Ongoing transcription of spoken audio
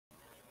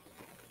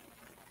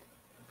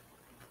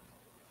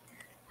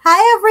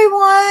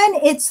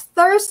everyone. It's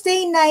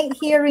Thursday night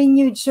here in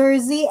New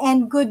Jersey,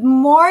 and good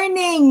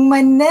morning,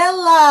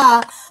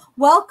 Manila.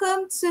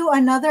 Welcome to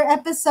another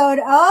episode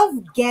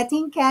of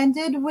Getting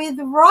Candid with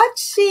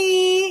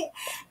Rochie.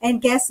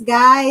 And guess,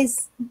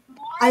 guys,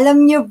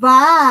 alam nyo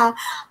ba?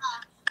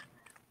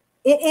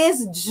 It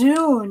is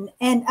June,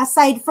 and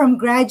aside from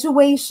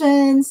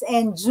graduations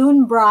and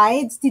June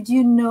brides, did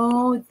you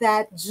know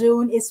that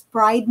June is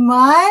Pride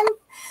Month?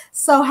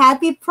 So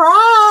happy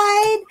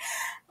Pride!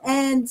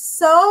 And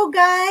so,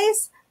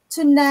 guys,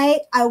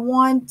 tonight I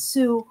want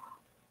to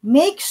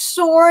make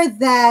sure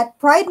that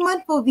Pride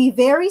Month will be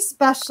very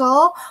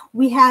special.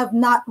 We have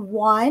not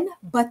one,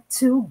 but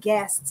two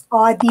guests.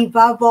 O,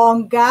 diba,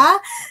 bongga?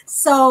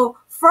 So,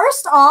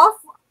 first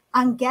off,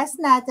 ang guest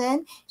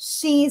natin,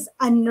 she's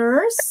a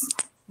nurse.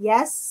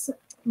 Yes,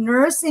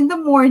 nurse in the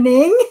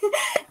morning.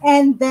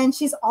 And then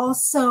she's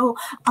also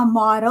a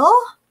model,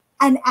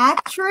 an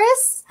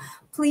actress.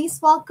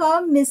 Please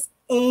welcome Miss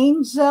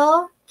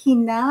Angel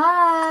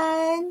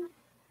Qinan.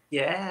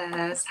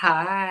 Yes,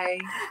 hi.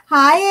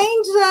 Hi,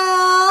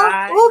 Angel.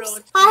 Hi, Oops.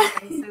 Rochie. Hi.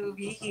 Nice to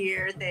be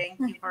here. Thank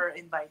you for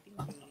inviting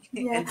me.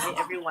 Yeah. And hi,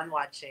 everyone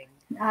watching.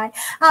 Hi,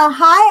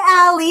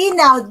 Ally.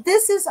 Now,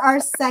 this is our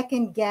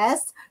second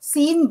guest.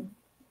 See,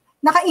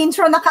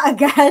 naka-intro na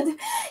kaagad.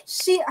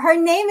 Her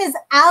name is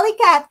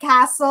AllyCat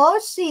Castle.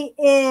 She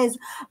is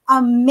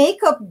a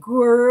makeup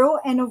guru,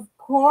 and of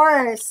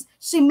course,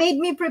 she made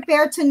me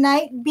prepare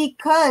tonight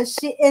because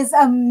she is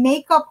a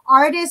makeup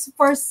artist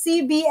for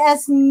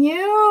CBS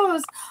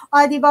News.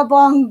 O, diba,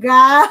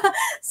 bongga?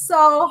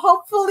 So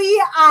hopefully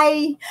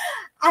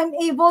I'm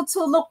able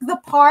to look the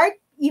part,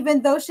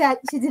 even though she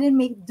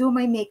didn't do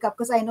my makeup,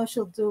 because I know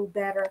she'll do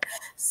better.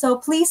 So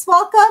please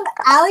welcome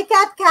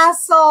AllyCat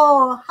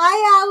Castle. Hi,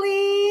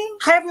 Ally.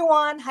 Hi,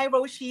 everyone. Hi,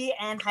 Rochie,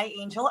 and hi,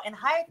 Angel. And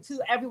hi to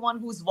everyone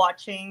who's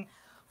watching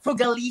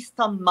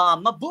Frugalista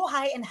Mom.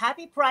 Mabuhay and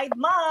happy Pride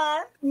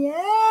Month.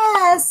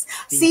 Yes.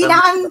 See,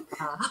 now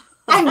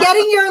I'm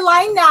getting your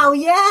line now.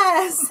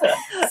 Yes.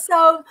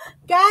 So,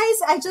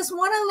 guys, I just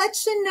want to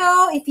let you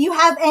know, if you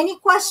have any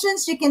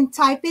questions, you can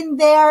type in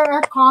there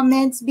or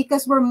comments,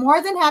 because we're more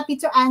than happy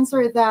to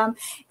answer them.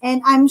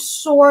 And I'm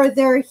sure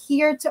they're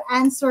here to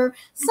answer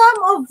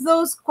some of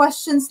those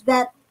questions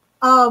that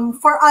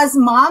for us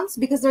moms,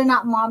 because they're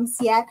not moms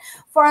yet,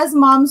 for us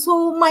moms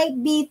who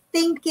might be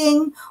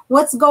thinking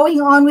what's going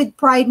on with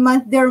Pride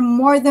Month, they're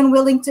more than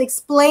willing to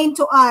explain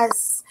to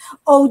us.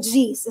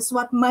 OGs is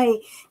what my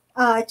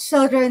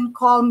children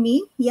call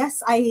me.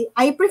 Yes,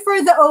 I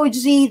prefer the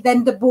OG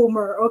than the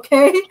boomer.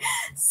 Okay,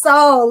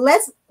 so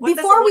What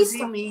before we does OG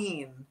start.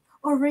 mean?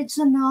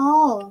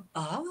 Original.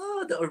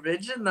 Oh, the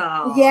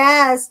original.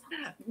 Yes,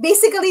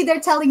 basically they're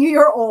telling you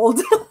you're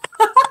old.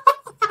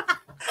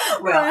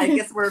 Well, I Right.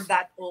 guess we're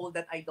that old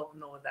that I don't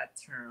know that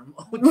term.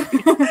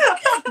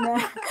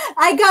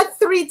 I got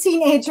 3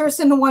 teenagers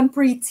and 1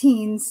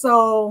 preteen,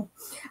 so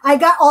I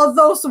got all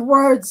those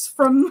words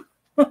from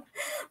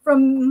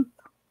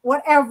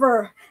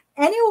whatever.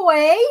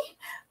 Anyway,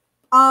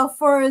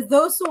 for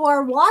those who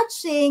are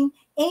watching,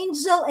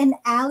 Angel and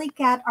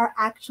AllyCat are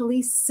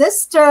actually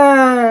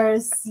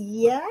sisters.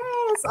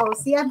 Yes. Oh,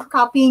 see, I'm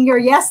copying your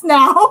yes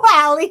now,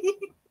 Ally.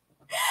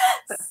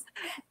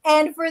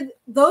 And for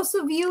those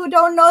of you who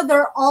don't know,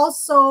 they're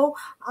also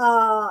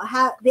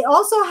they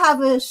also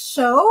have a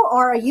show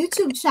or a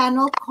YouTube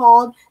channel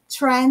called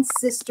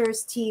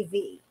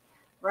TransSistersTV,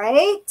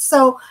 right?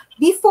 So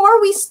before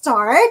we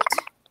start,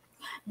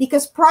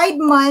 because Pride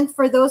Month,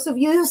 for those of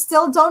you who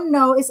still don't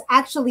know, is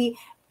actually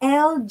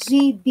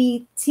LGBTQ++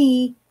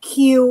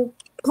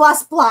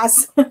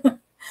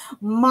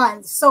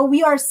 month. So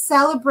we are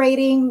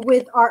celebrating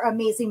with our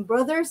amazing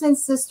brothers and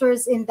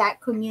sisters in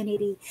that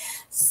community.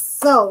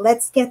 So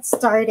let's get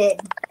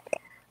started.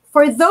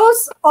 For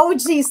those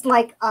OGs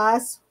like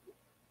us,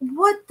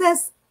 what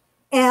does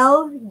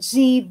LGBTQ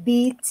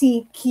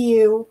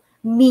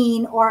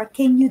mean, or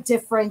can you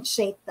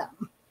differentiate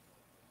them?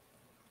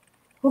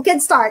 Who can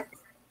start?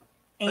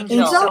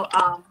 Angel.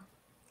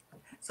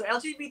 So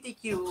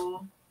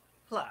LGBTQ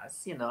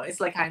plus, it's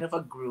like kind of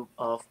a group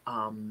of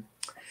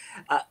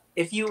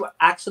if you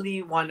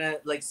actually want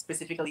to like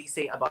specifically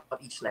say about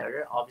each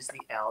letter, obviously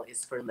L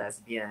is for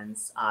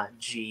lesbians,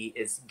 G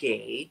is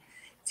gay,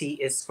 T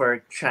is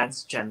for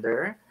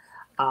transgender,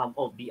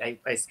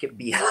 I skipped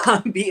B.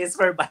 B is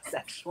for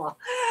bisexual,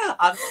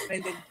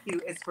 and then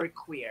Q is for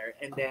queer,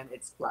 and then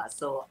it's plus.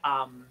 So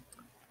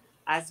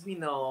as we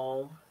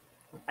know,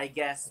 I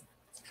guess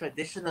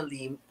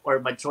traditionally, or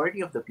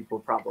majority of the people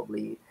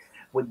probably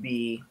would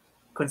be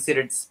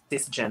considered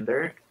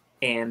cisgender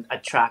and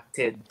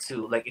attracted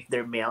to, like, if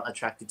they're male,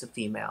 attracted to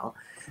female.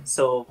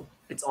 So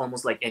it's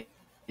almost like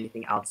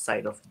anything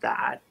outside of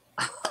that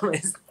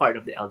is part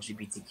of the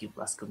LGBTQ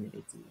plus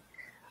community.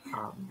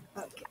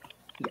 Okay.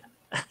 Yeah.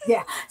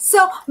 Yeah.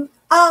 So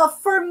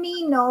for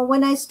me, no,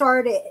 when I was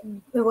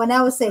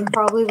saying,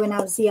 probably when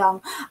I was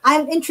young,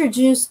 I'm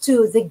introduced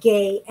to the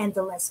gay and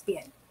the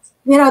lesbian.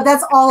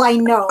 That's all I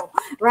know,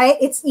 right?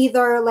 It's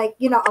either like,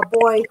 a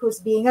boy who's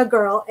being a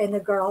girl and a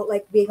girl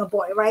like being a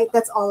boy, right?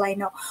 That's all I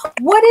know.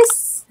 What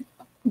is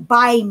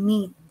bi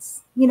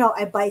means?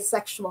 A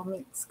bisexual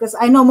means, because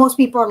I know most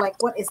people are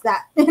like, what is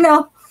that?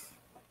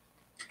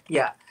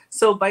 Yeah.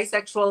 So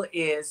bisexual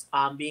is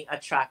being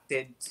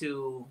attracted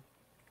to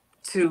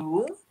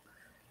two,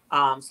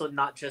 so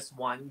not just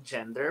one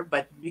gender,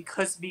 but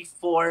because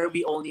before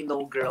we only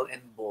know girl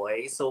and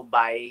boy, so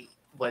bi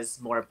was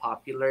more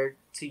popular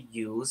to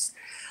use.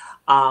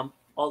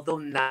 Although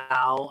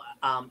now,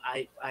 I'm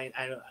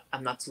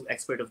not too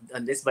expert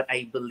on this, but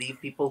I believe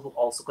people who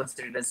also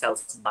consider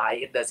themselves bi,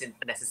 it doesn't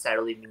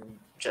necessarily mean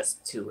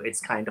just two. It's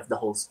kind of the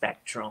whole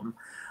spectrum.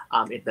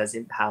 It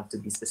doesn't have to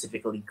be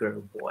specifically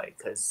girl boy,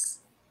 because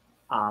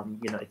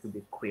it could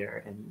be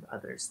queer and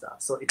other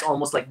stuff. So it's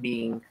almost like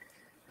being,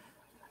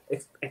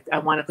 if I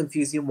want to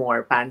confuse you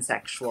more,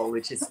 pansexual,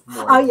 which is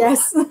more. Oh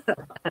yes.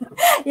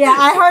 Yeah,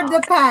 I heard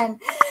the pan.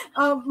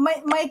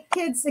 My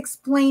kids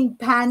explained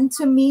pan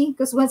to me,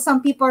 because when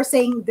some people are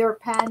saying they're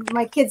pan,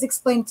 my kids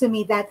explained to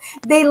me that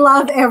they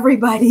love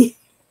everybody.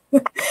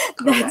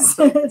 That's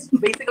So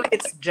basically,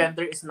 it's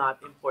gender is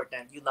not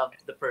important. You love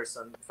the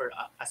person for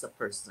as a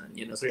person,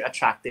 so you're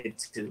attracted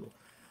to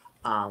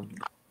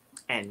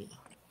any.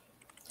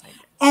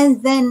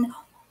 And then,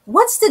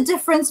 what's the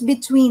difference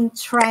between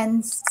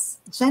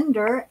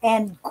transgender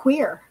and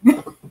queer?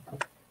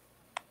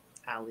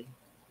 Ally?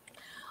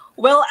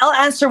 Well, I'll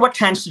answer what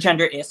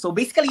transgender is. So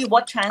basically,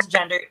 what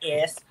transgender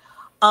is,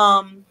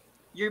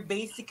 you're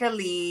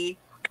basically,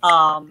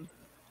 because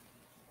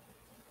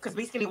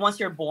basically once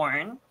you're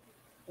born,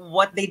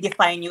 what they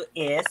define you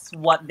is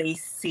what they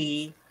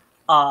see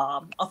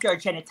of your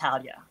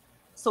genitalia.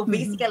 So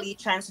basically,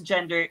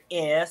 transgender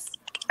is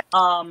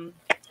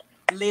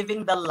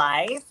living the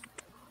life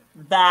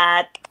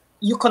that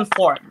you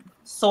conform.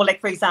 So like,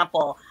 for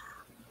example,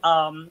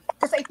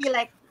 because I feel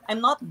like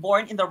I'm not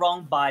born in the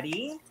wrong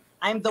body.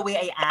 I'm the way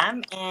I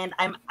am, and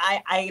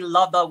I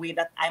love the way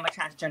that I'm a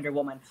transgender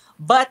woman.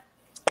 But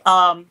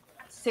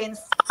since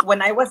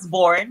when I was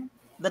born,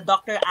 the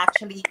doctor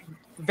actually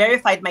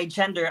verified my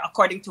gender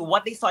according to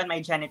what they saw in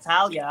my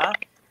genitalia.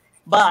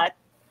 But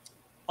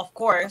of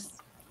course,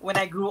 when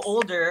I grew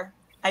older,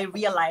 I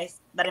realized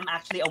that I'm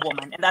actually a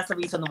woman, and that's the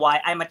reason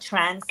why I'm a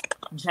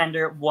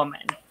transgender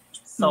woman.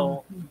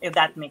 So if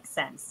that makes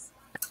sense.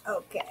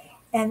 Okay.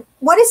 And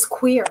what is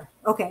queer?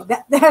 Okay,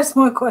 there's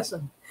one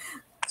question.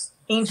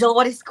 Angel,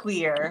 what is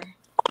queer?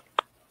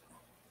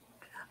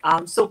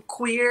 So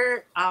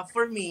queer,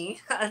 for me,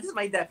 this is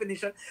my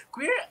definition.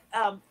 Queer,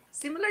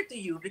 similar to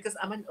you, because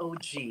I'm an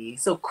OG.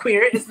 So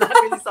queer is not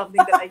really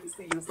something that I used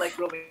to use like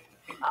growing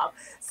up.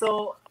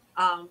 So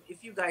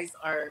if you guys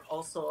are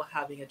also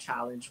having a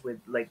challenge with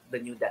like the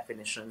new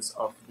definitions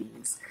of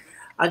these,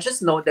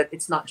 just know that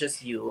it's not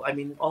just you. I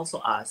mean, also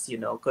us,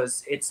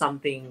 because it's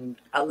something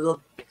a little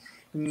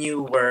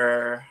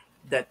newer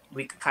that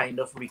we kind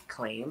of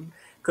reclaim.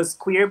 Because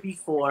queer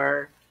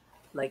before,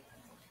 like,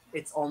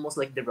 it's almost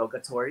like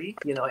derogatory,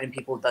 and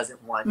people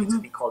doesn't want you to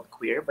be called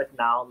queer. But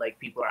now, like,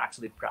 people are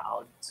actually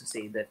proud to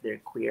say that they're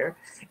queer.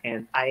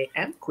 And I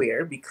am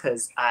queer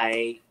because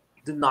I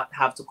do not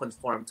have to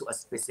conform to a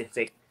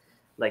specific,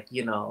 like,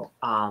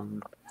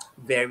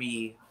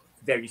 very,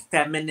 very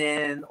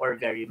feminine or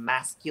very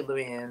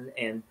masculine.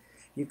 And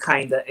you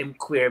kind of am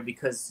queer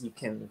because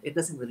it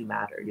doesn't really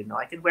matter,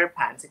 I can wear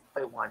pants if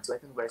I want to, I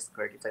can wear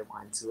skirt if I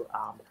want to,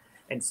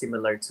 and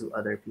similar to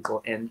other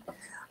people. And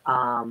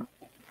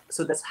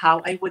so that's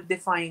how I would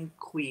define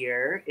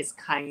queer, is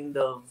kind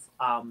of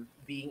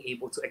being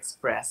able to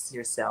express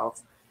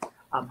yourself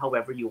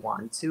however you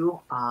want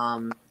to.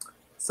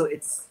 So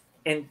it's,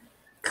 and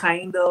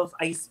kind of,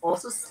 I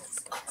also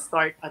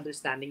start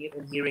understanding it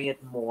and hearing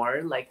it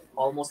more, like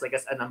almost like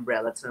as an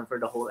umbrella term for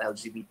the whole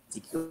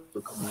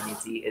LGBTQ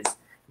community, is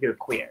you're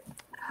queer.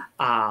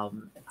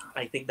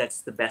 I think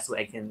that's the best way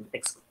I can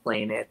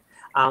explain it.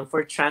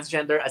 For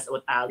transgender, as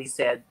what Ali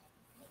said,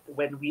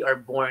 when we are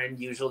born,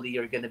 usually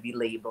you're going to be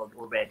labeled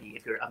already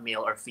if you're a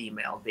male or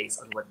female based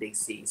on what they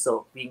see.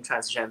 So being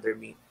transgender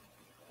me.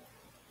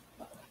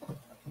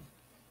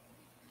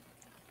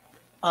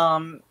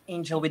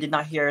 Angel, we did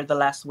not hear the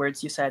last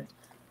words you said.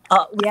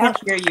 We Yeah. can't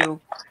hear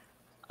you.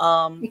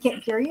 We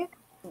can't hear you?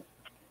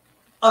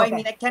 Oh, Okay. I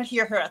mean, I can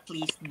hear her at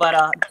least, but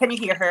can you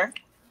hear her?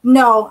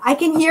 No, I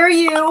can hear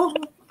you.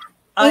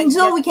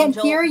 Angel, Yes, we can't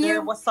Angel, hear There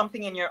you. was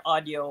something in your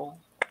audio.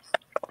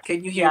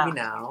 Can you hear Yeah. me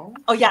now?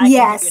 Oh yeah, I can hear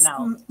you Yes.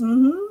 now.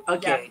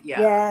 Okay, yeah.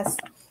 Yes.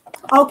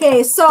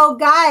 Okay, so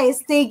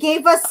guys, they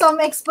gave us some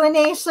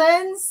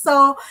explanations.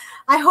 So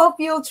I hope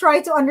you'll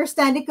try to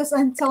understand it, because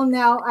until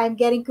now I'm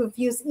getting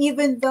confused,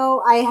 even though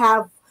I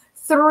have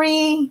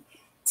 3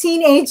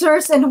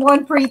 teenagers and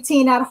 1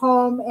 preteen at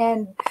home.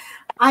 And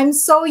I'm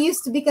so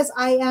used to, because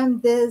I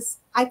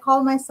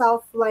call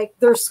myself like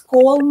their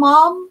school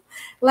mom.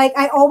 Like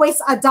I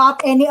always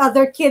adopt any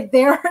other kid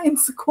there in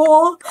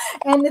school.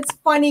 And it's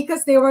funny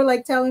because they were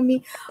like telling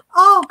me,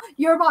 oh,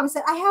 your mom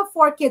said, I have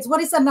 4 kids.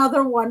 What is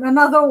another one?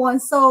 Another one.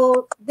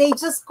 So they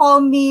just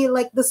call me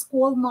like the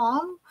school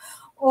mom,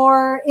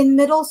 or in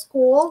middle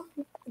school,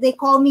 they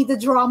call me the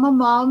drama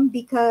mom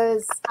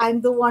because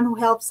I'm the one who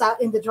helps out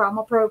in the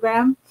drama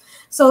program.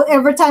 So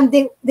every time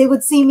they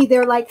would see me,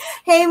 they're like,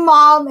 "Hey,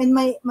 mom," and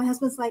my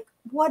husband's like,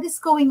 "What is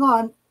going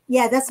on?"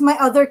 Yeah, that's my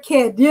other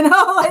kid,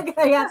 like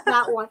I got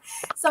that one.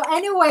 So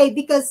anyway,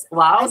 because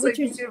Wow, I so would it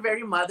choose. means you're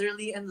very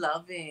motherly and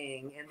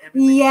loving, and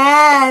everybody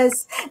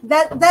loves. Yes,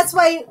 that's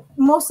why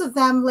most of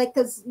them, like,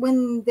 because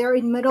when they're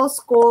in middle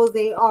school,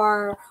 they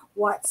are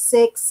what,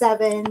 sixth,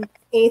 seventh,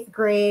 eighth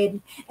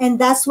grade, and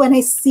that's when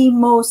I see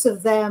most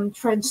of them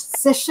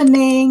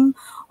transitioning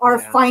or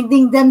Yeah.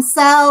 finding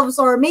themselves,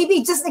 or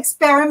maybe just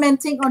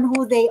experimenting on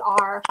who they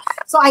are.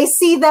 So I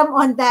see them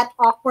on that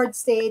awkward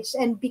stage,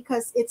 and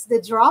because it's the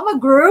drama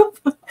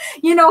group,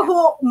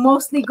 who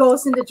mostly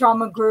goes in the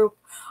drama group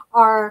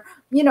are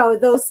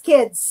those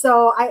kids.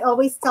 So I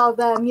always tell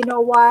them, you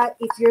know what,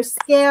 if you're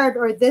scared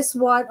or this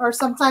one, or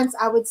sometimes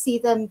I would see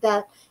them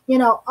that,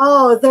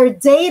 oh, they're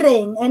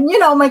dating, and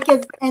my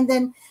kids, and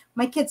then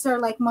my kids are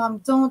like, "Mom,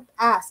 don't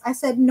ask." I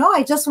said, "No,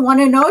 I just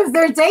want to know if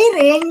they're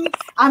dating.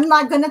 I'm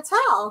not gonna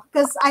tell,"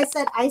 because I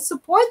said I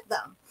support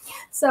them.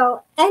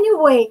 So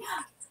anyway,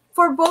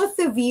 for both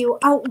of you,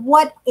 at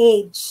what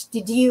age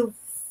did you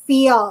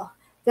feel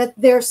that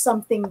there's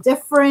something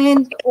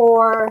different,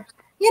 or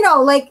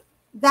like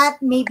that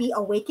maybe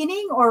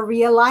awakening, or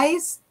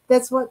realize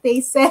that's what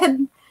they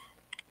said?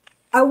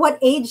 At what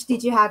age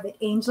did you have it,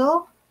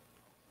 Angel?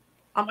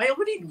 I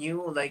already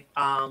knew, like,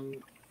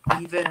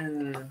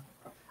 even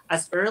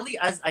as early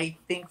as I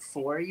think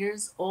 4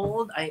 years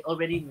old, I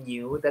already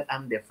knew that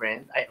I'm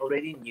different. I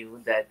already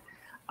knew that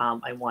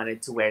I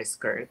wanted to wear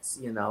skirts,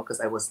 because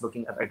I was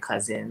looking at our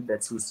cousin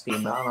that's who's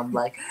female. And I'm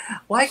like,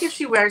 why can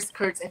she wear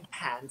skirts and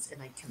pants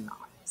and I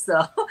cannot?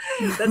 So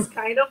that's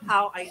kind of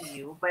how I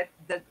knew. But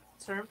the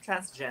term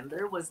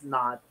transgender was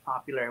not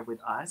popular with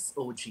us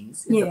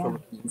OGs in the Yeah.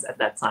 Philippines at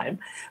that time.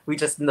 We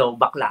just know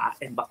bakla,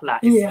 and bakla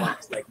is Yeah.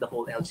 like the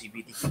whole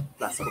LGBTQ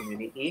plus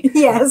community.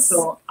 Yes.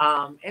 So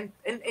and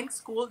in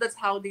school, that's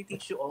how they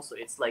teach you also.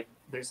 It's like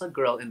there's a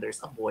girl and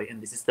there's a boy,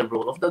 and this is the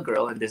role of the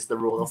girl and this is the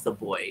role of the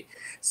boy.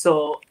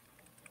 So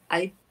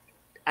I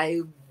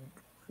I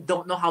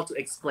don't know how to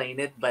explain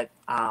it, but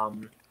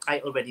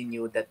I already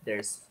knew that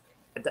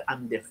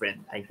I'm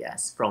different, I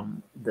guess,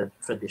 from the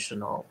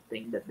traditional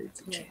thing that they're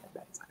teaching at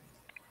that time.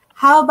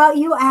 How about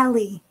you,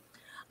 Ali?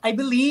 I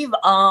believe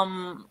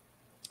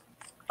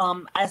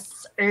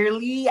as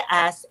early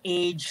as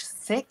age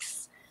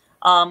 6,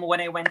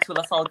 when I went to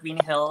LaSalle Green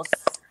Hills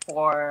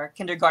for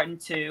kindergarten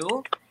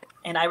 2.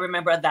 And I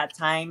remember at that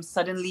time,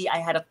 suddenly I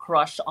had a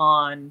crush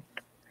on,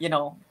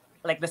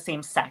 like the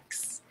same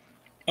sex.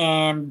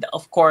 And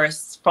of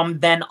course, from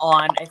then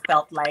on, I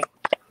felt like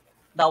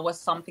that was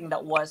something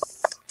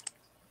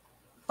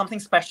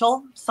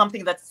special,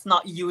 something that's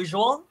not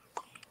usual.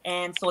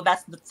 And so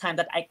that's the time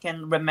that I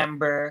can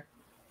remember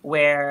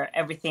where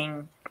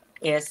everything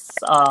is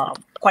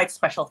quite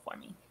special for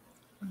me.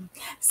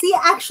 See,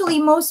 actually,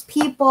 most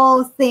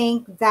people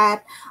think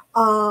that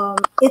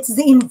it's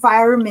the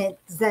environment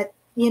that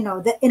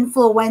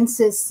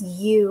influences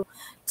you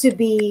to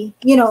be,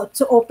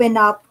 to open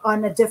up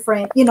on a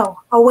different,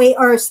 away,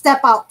 or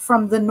step out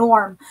from the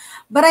norm.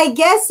 But I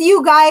guess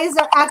you guys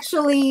are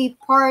actually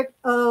part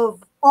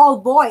of all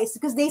boys,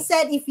 because they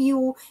said if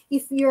you're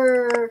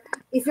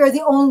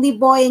the only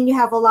boy and you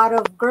have a lot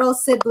of girl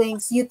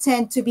siblings, you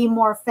tend to be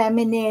more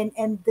feminine,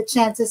 and the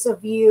chances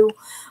of you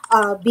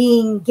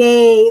being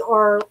gay,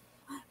 or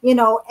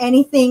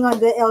anything on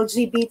the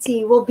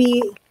LGBT will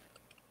be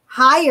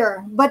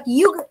higher. But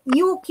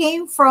you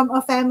came from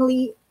a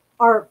family,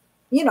 or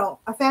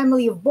a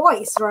family of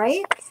boys,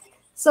 right?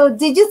 So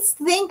did you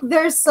think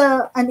there's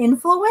an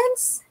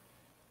influence?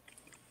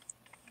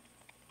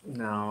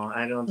 No,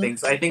 I don't think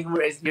so. I think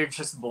you're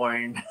just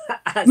born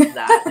as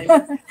that. I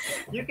mean,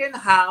 you can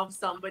have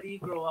somebody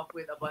grow up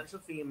with a bunch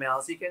of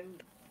females. You can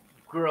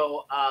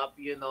grow up,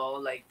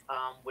 like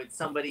with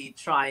somebody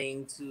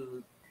trying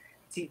to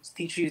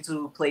teach you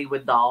to play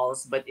with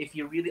dolls. But if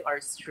you really are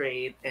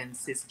straight and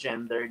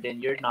cisgender,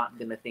 then you're not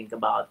gonna think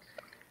about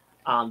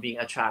being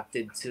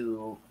attracted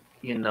to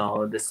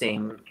the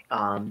same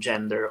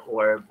gender,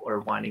 or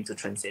wanting to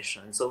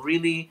transition. So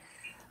really,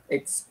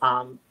 it's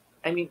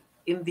I mean,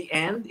 in the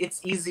end, it's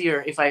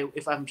easier if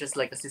I'm just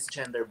like a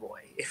cisgender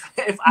boy.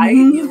 If I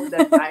knew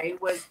that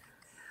Mhm.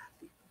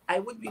 I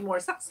would be more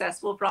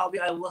successful, probably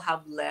I will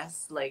have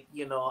less, like,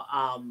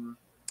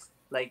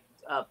 like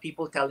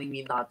people telling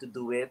me not to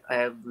do it. I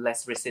have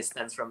less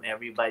resistance from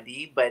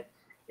everybody, but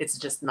it's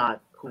just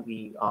not who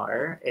we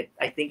are.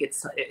 I think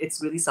it's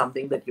really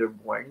something that you're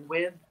born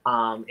with.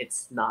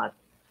 It's not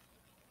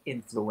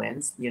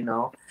influenced.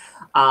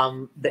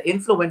 The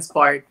influence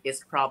part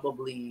is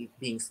probably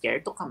being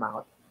scared to come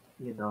out.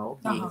 Being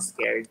Uh-huh.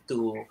 scared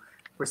to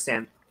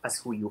present as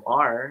who you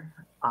are.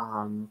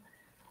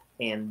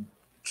 And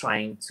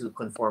trying to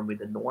conform with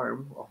the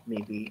norm of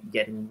maybe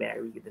getting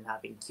married and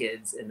having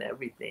kids and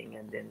everything,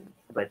 and then,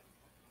 but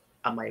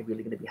am I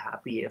really going to be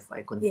happy if I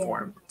Yeah.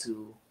 conform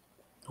to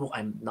who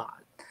I'm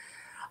not?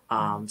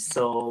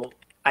 So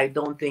I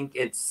don't think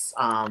it's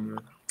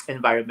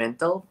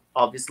environmental.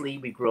 Obviously,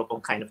 we grew up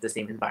on kind of the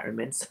same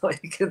environment, so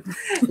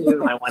you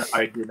might want to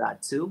argue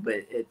that too.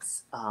 But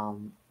it's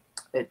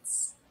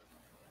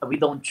we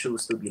don't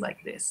choose to be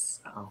like this.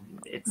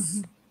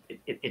 Mhm.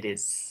 It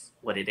is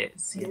what it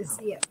is. It You is,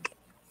 know. yeah.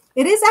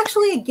 It is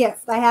actually a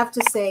gift, I have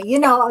to say. You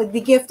know,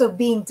 the gift of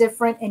being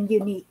different and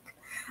unique.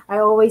 I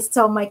always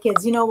tell my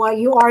kids, you know what,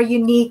 you are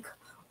unique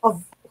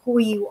of who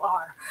you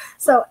are.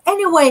 So,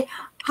 anyway,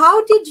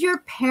 how did your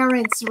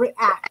parents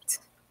react,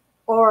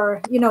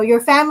 or,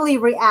 your family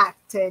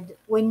reacted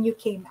when you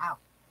came out?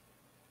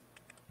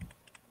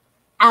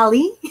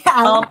 Ali?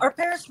 Ali? Our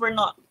parents were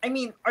not. I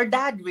mean, our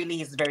dad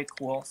really is very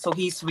cool, so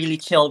he's really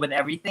chill with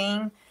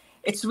everything.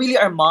 It's really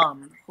our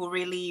mom who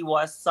really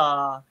was.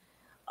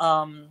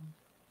 Um,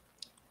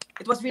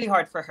 it was really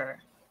hard for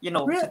her,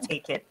 to Really?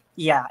 take it.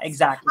 Yeah,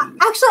 exactly.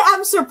 Actually,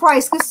 I'm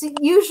surprised because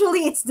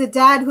usually it's the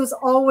dad who's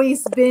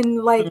always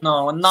been like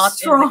No,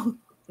 strong.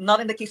 not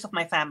in the case of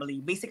my family.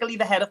 Basically,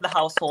 the head of the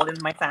household in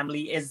my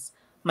family is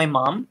my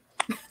mom.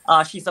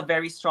 She's a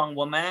very strong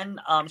woman.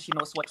 She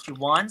knows what she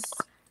wants.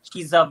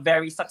 She's a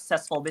very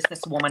successful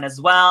businesswoman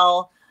as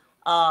well.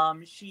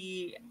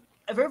 She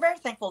We're very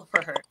thankful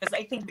for her because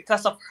I think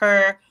because of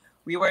her,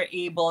 we were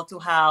able to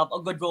have a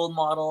good role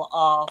model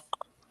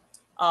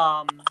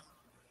um,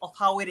 of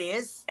how it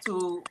is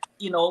to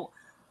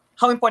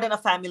how important a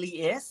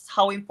family is,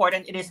 how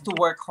important it is to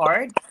work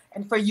hard,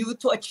 and for you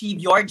to achieve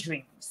your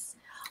dreams.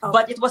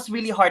 But Okay. it was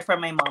really hard for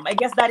my mom. I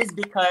guess that is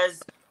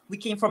because we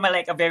came from a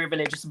very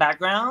religious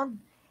background,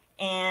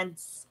 and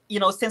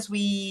since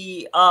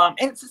we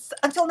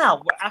until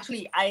now,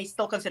 actually, I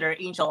still consider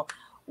Angel.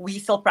 We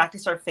still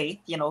practice our faith.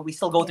 We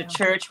still go to Yeah.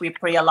 church. We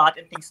pray a lot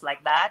and things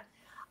like that.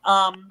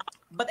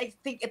 But I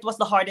think it was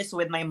the hardest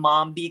with my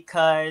mom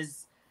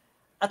because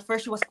at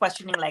first she was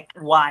questioning like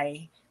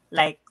why,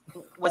 like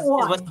was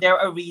Why? there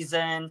a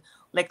reason,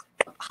 like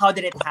how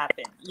did it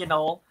happen,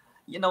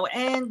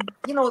 and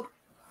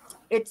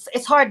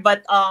it's hard,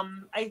 but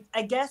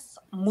I guess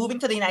moving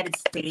to the United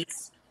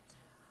States,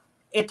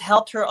 it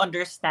helped her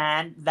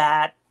understand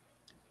that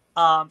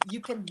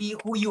you can be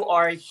who you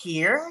are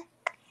here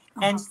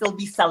and Uh-huh. still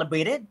be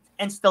celebrated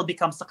and still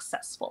become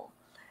successful.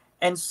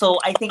 And so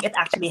I think it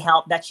actually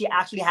helped that she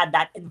actually had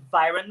that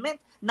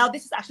environment. Now,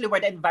 this is actually where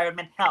the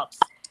environment helps,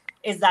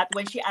 is that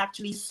when she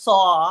actually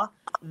saw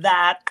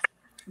that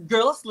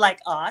girls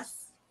like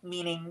us,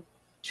 meaning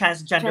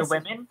transgender Just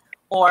women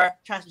or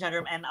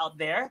transgender men out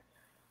there,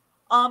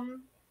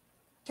 um,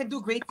 can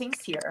do great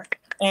things here.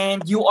 And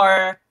you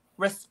are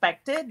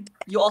respected.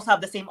 You also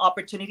have the same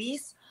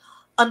opportunities.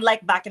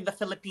 Unlike back in the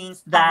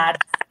Philippines, uh-huh. that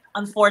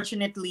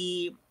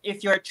unfortunately,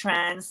 if you're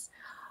trans,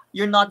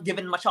 you're not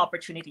given much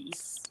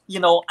opportunities,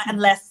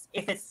 unless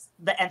if it's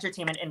the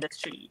entertainment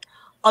industry.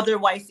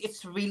 Otherwise,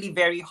 it's really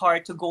very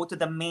hard to go to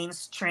the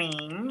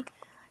mainstream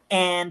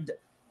and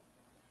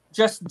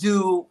just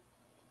do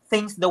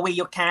things the way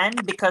you can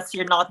because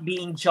you're not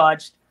being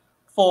judged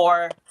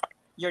for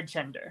your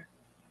gender.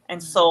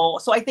 And so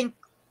I think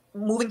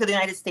moving to the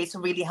United States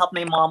really helped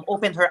my mom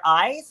open her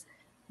eyes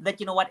that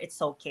you know what,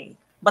 it's okay.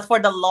 But for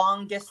the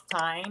longest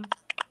time,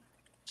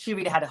 she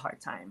really had a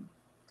hard time.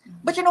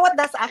 But you know what?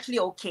 That's actually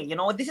okay.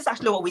 This is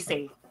actually what we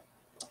say.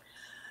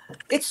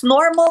 It's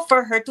normal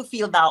for her to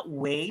feel that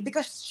way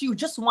because she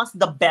just wants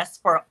the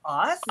best for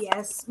us.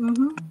 Yes.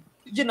 Mm-hmm.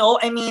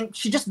 I mean,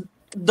 she just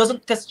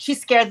doesn't, because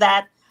she's scared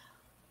that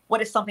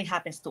what if something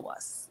happens to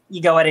us?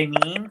 You get what I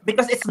mean?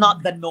 Because it's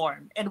not the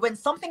norm. And when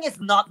something is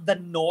not the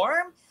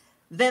norm,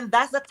 then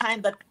that's the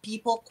time that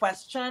people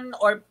question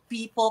or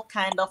people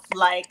kind of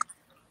like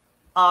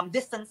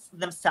distance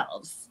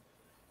themselves.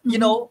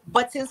 Mm-hmm.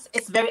 But since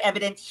it's very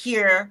evident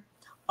here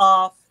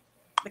of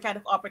the kind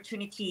of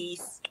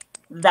opportunities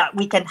that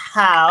we can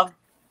have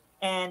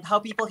and how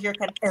people here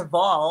can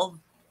evolve,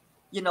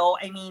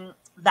 I mean,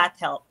 that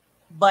helped.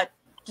 But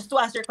just to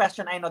answer your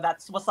question, I know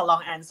that was a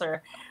long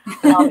answer.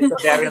 It's It a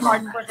was very really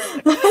long hard for her.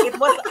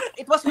 answer.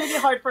 It was really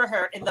hard for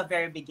her in the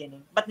very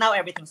beginning, but now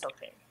everything's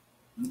okay.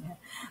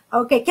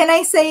 Okay, can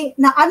I say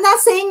now? I'm not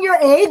saying your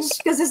age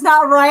because it's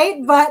not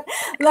right, but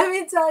let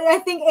me tell you, I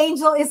think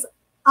Angel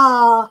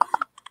uh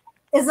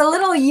is a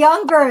little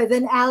younger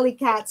than Alley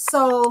Cat.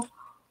 So,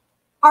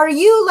 are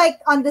you like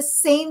on the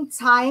same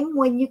time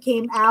when you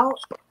came out,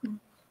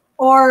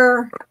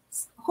 or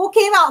who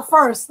came out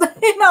first?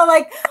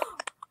 Like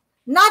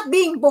not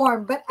being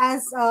born, but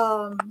As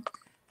a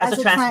as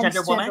a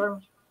transgender woman,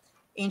 transgender.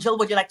 Angel,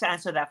 would you like to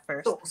answer that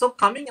first? So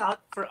coming out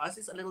for us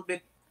is a little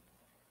bit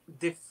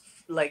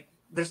like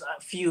there's a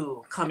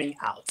few coming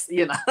outs,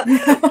 because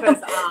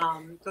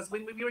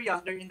when we were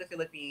younger in the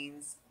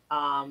Philippines,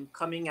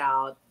 coming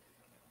out.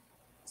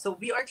 So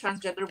we are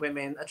transgender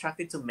women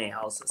attracted to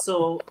males.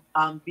 So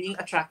being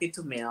attracted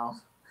to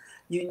male,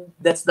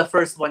 that's the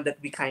first one that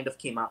we kind of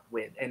came up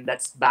with, and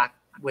that's back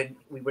when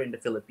we were in the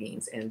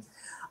Philippines, and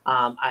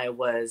I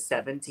was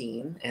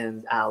 17,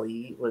 and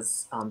Ali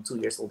was 2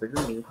 years older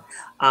than me.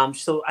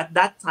 So at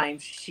that time,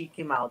 she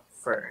came out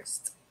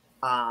first,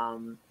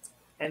 um,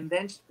 And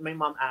then my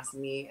mom asked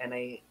me, and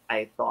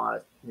I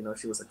thought,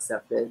 she was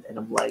accepted. And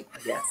I'm like,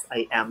 yes,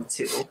 I am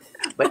too.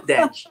 But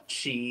then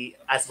she,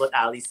 as what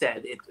Ali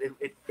said,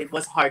 it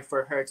was hard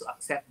for her to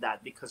accept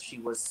that because she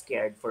was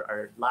scared for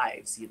our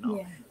lives.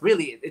 Yeah.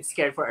 Really, it's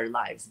scared for our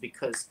lives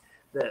because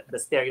the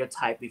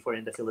stereotype before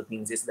in the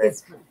Philippines is that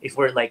It's- if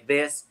we're like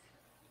this,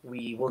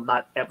 we will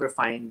not ever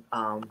find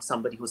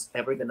somebody who's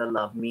ever gonna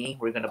love me.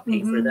 We're gonna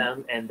pay for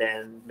them, and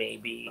then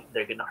maybe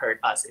they're gonna hurt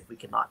us if we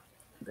cannot,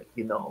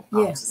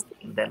 Yeah.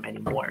 sustain them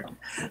anymore.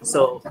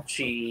 So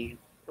she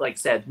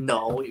said,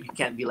 no, you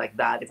can't be like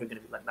that. If you're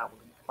gonna be like that,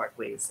 we're gonna part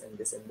ways and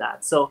this and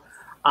that. So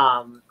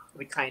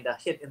we kind of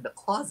hid in the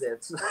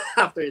closet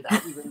after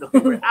that, even though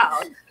we were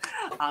out,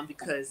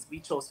 because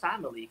we chose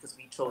family, because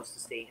we chose to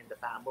stay in the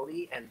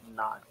family and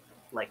not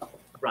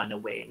run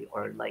away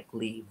or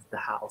leave the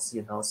house.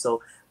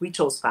 So we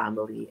chose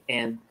family,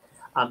 and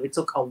it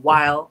took a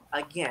while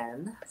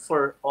again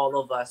for all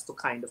of us to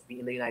kind of be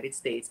in the United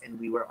States, and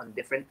we were on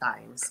different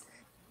times.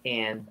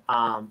 And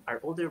our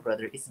older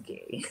brother is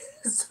gay.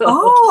 So,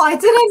 I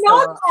didn't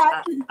know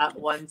that. At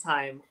one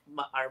time,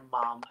 our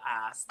mom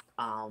asked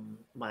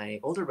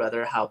my older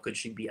brother how could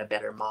she be a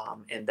better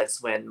mom, and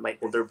that's when my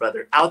older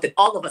brother outed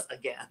all of us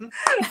again,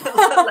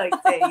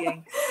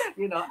 saying,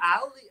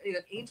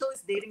 Angel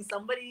is dating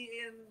somebody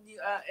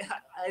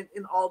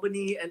in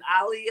Albany, and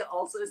Ali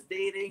also is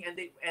dating,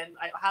 and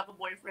I have a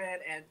boyfriend,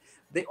 and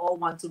they all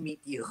want to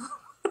meet you.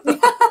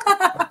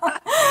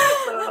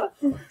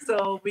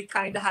 So we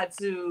kind of had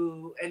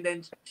to, and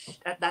then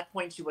at that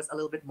point she was a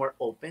little bit more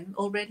open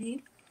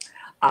already.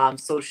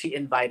 So she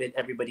invited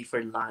everybody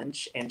for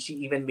lunch, and she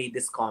even made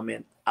this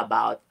comment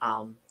about,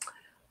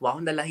 wow,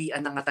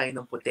 nalahian na nga tayo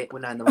ng puti,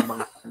 wala namang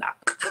mga anak.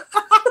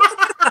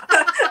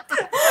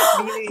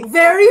 Meaning,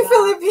 Very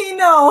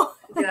Filipino.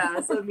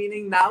 Yeah, so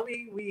meaning now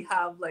we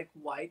have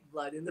white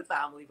blood in the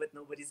family, but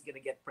nobody's gonna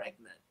get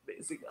pregnant.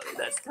 Basically,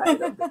 that's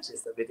kind of the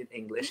gist of it in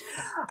English.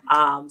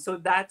 So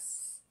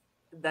that's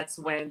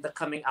when the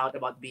coming out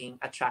about being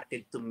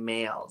attracted to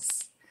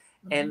males,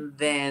 and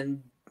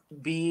then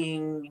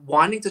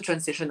wanting to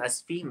transition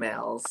as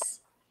females,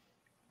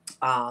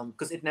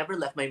 because it never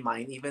left my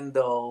mind, even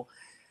though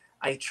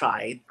I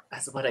tried.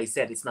 As what I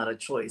said, it's not a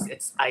choice.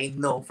 I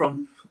know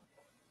from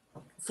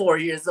 4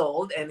 years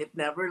old, and it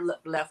never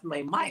left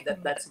my mind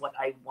that that's what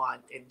I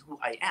want and who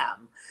I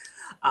am.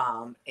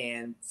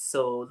 And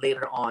so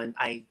later on,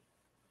 I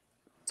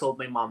told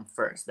my mom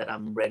first that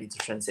I'm ready to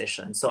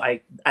transition. So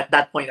at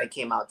that point I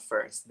came out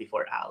first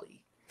before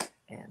Ali,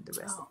 and the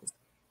rest of it.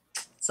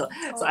 So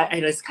I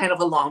know it's kind of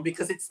a long,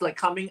 because it's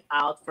coming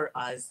out for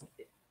us.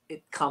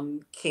 It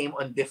came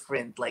on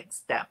different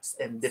steps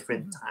and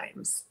different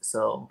times.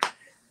 So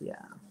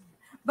yeah.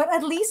 But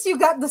at least you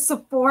got the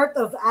support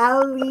of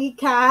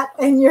AllyCat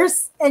and your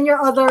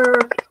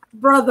other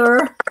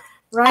brother,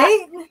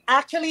 right?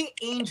 Actually,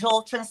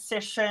 Angel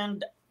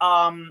transitioned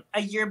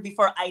a year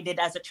before I did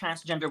as a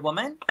transgender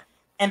woman,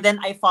 and then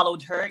I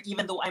followed her,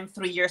 even though I'm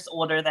 3 years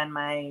older than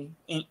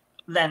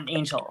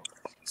Angel.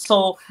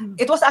 So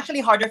it was actually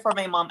harder for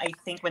my mom, I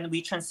think, when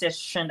we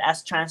transitioned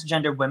as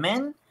transgender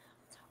women.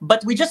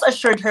 But we just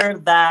assured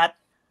her that,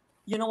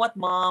 you know what,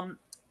 Mom,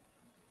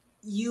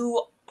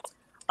 you're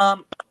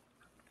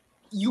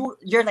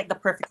like the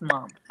perfect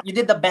mom. You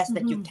did the best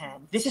that you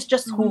can. This is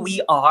just who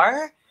we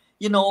are.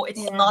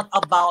 It's not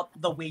about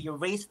the way you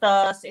raised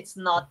us. It's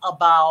not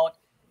about,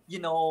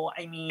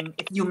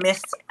 if you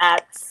missed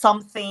at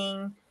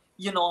something,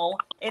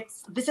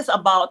 this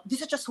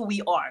is just who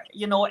we are,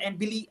 and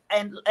believe,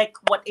 and like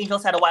what Angel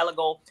said a while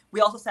ago, we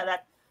also said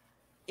that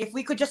if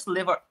we could just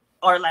live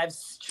our lives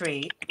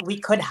straight, we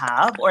could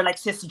have, or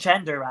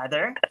cisgender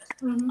rather,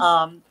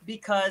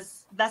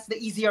 because that's the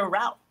easier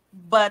route.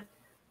 But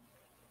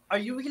are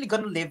you really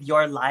going to live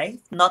your life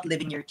not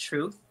living your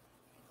truth?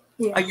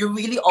 Yeah. Are you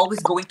really always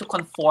going to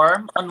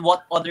conform on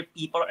what other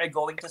people are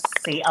going to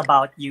say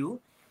about you?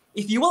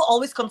 If you will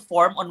always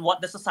conform on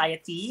what the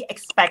society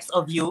expects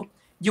of you,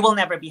 you will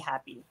never be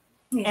happy.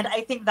 Yeah. And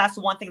I think that's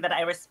one thing that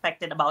I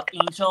respected about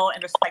Angel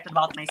and respected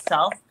about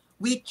myself.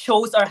 We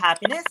chose our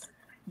happiness,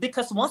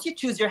 because once you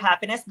choose your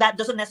happiness, that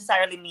doesn't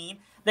necessarily mean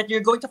that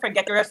you're going to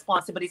forget your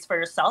responsibilities for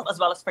yourself as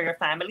well as for your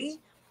family.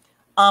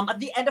 At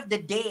the end of the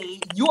day,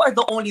 you are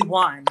the only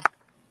one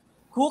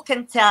who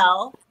can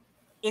tell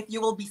if you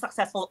will be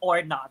successful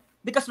or not.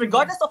 Because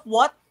regardless of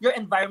what your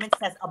environment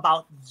says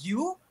about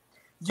you,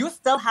 you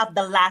still have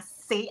the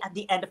last say at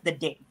the end of the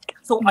day.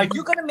 So are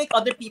you going to make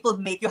other people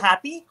make you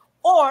happy,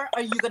 or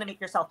are you going to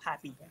make yourself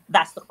happy?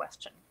 That's the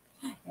question.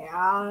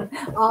 Yeah.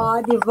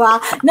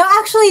 Diba? No,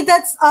 actually,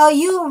 that's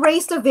you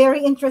raised a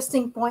very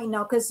interesting point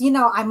now, because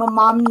I'm a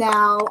mom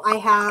now. I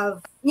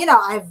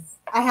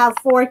have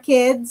 4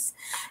 kids,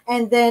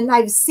 and then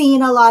I've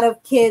seen a lot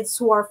of kids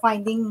who are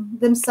finding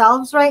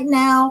themselves right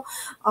now,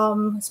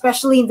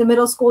 especially in the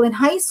middle school and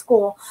high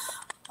school.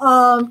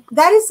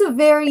 That is a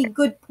very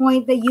good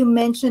point that you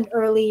mentioned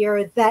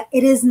earlier, that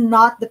it is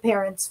not the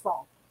parents'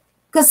 fault.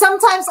 Because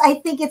sometimes I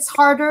think it's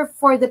harder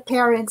for the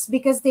parents,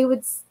 because they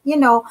would,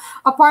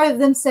 a part of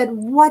them said,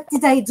 what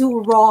did I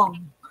do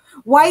wrong?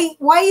 why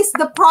is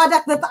the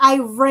product that I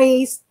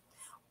raised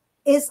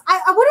is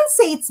I wouldn't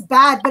say it's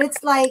bad, but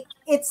it's like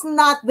it's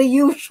not the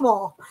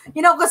usual.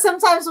 Because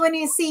sometimes when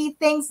you see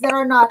things that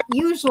are not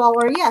usual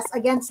or yes,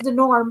 against the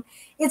norm,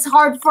 it's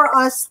hard for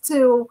us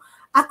to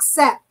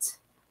accept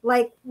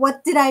like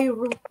what did I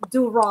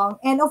do wrong.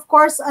 And of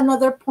course,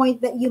 another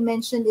point that you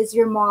mentioned is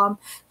your mom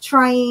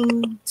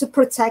trying to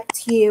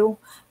protect you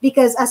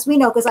because as we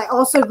know, because I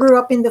also grew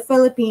up in the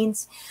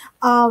Philippines,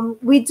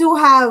 we do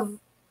have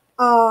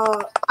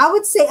I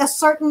would say a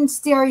certain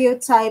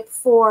stereotype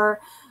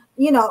for,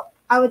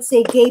 I would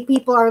say gay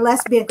people are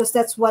lesbian because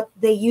that's what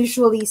they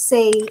usually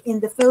say in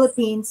the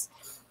Philippines.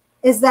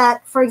 Is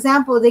that, for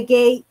example, the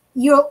gay,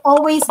 you'll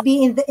always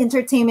be in the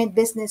entertainment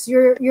business.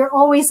 You're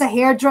always a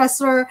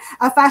hairdresser,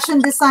 a fashion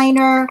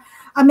designer,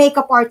 a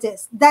makeup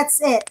artist.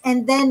 That's it.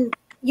 And then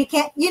you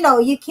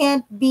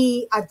can't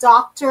be a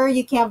doctor,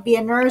 you can't be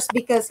a nurse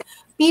because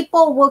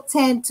people will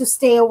tend to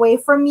stay away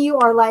from you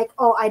or like,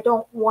 oh, I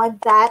don't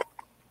want that.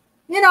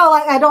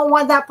 Like I don't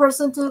want that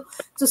person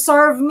to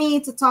serve me,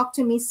 to talk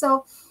to me.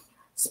 So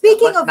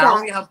speaking But of now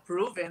that, we have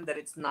proven that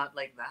it's not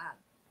like that.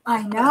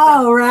 I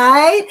know,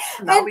 right?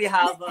 Now And we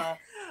have a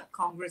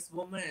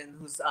congresswoman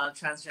who's a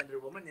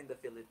transgender woman in the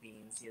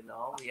Philippines.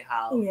 We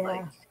have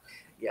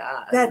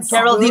yeah, and that's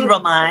Geraldine good.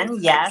 Roman,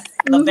 yes,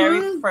 the very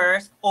Mhm.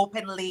 first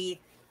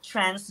openly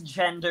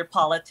transgender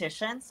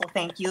politician. So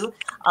thank you,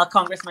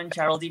 Congressman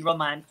Geraldine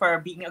Roman, for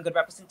being a good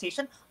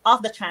representation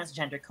of the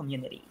transgender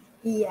community.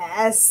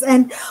 Yes,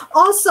 and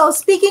also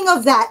speaking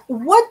of that,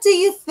 what do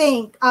you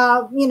think?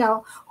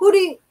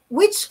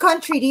 Which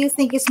country do you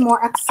think is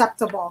more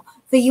acceptable,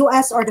 the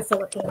U.S. or the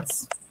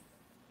Philippines?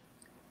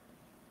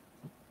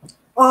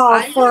 Oh,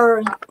 I would.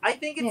 for I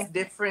think it's yeah,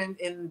 different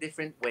in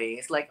different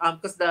ways. Like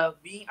because the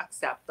being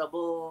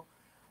acceptable,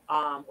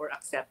 or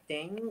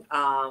accepting,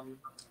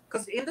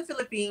 because in the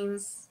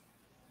Philippines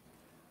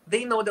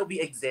they know that we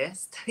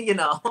exist,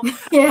 yeah,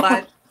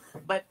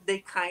 but they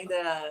kind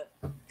of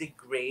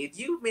degrade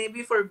you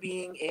maybe for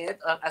being it,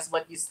 as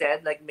what you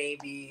said. Like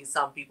maybe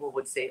some people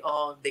would say,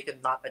 oh, they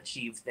could not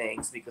achieve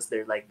things because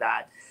they're like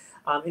that.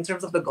 In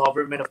terms of the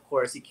government, of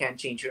course, you can't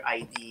change your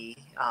ID,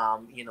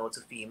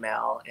 to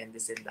female and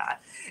this and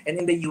that. And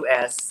in the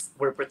U.S.,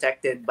 we're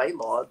protected by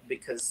law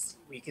because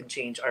we can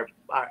change our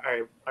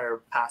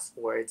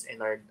passports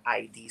and our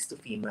IDs to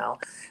female,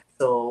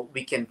 so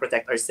we can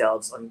protect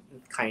ourselves on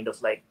kind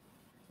of like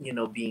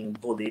being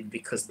bullied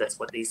because that's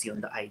what they see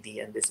on the ID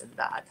and this and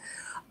that.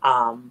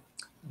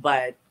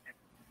 But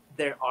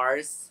there are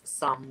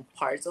some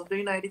parts of the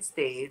United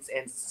States,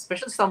 and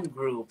especially some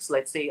groups,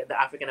 let's say the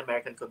African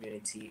American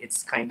community,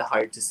 it's kind of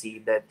hard to see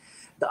that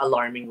the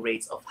alarming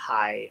rates of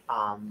high,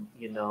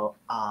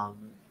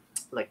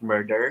 like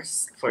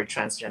murders for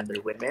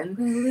transgender women.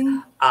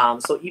 really,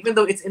 So even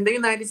though it's in the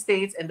United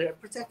States and they're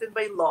protected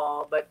by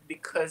law, but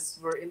because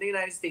we're in the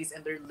United States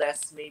and they're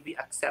less maybe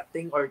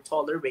accepting or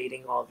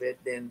tolerating of it,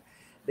 then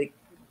they,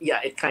 yeah,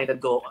 it kind of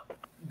go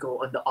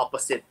on the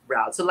opposite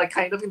route. So like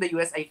kind of in the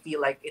US, I feel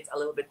like it's a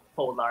little bit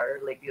polar.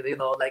 Like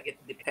like it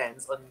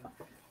depends on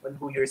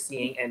who you're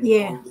seeing and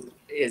yeah, who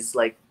is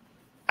like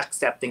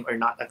accepting or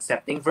not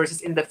accepting.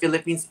 Versus in the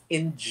Philippines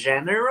in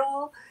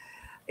general,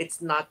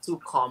 it's not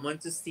too common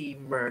to see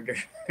murder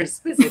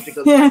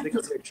specifically yeah, just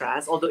because you're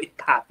trans, although it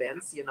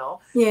happens.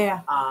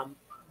 yeah.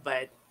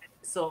 But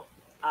so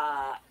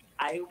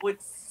I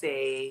would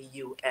say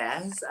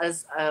US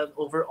as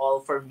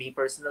overall for me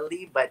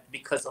personally, but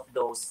because of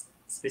those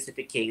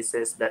specific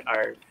cases that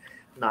are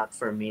not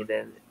for me,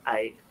 then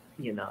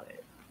you know,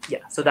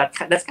 yeah. So that's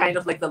kind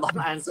of like the long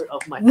answer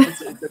of my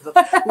answer in terms of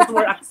who's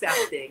more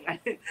accepting.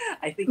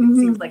 I think it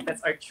seems Mhm. like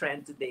that's our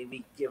trend today.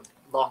 We give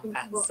long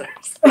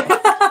answers.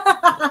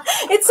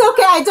 It's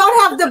okay. I don't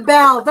have the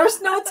bell. There's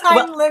no time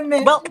Well,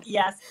 limit. well,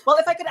 yes. Well,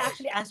 if I could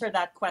actually answer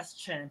that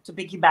question to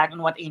piggyback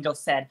on what Angel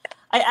said,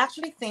 I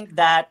actually think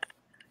that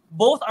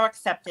both are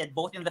accepted,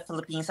 both in the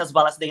Philippines as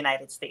well as the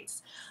United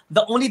States.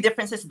 The only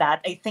difference is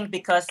that I think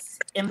because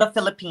in the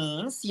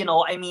Philippines,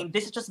 I mean,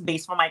 this is just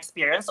based from my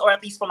experience, or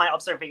at least from my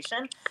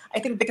observation. I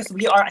think because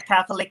we are a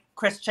Catholic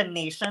Christian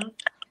nation,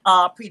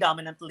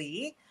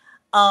 predominantly,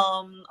 a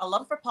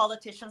lot of our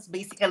politicians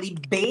basically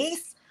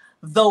base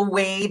the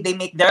way they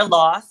make their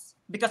laws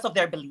because of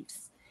their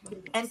beliefs.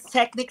 And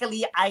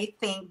technically, I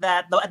think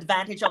that the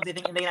advantage of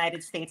living in the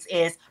United States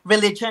is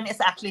religion is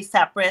actually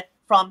separate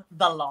from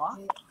the law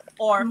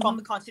or from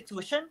the Mhm.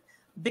 Constitution,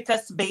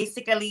 because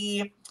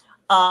basically,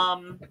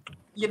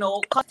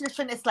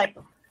 Constitution is like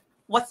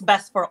what's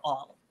best for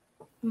all.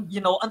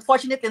 Mhm.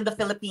 Unfortunately, in the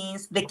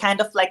Philippines, they kind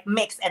of like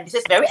mix, and this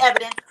is very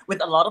evident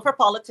with a lot of our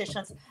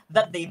politicians,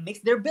 that they mix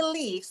their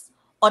beliefs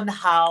on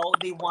how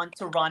they want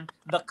to run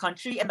the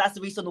country, and that's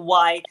the reason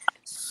why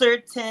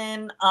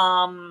certain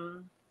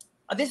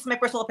this is my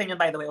personal opinion,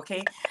 by the way,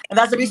 okay? And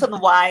that's the reason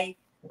why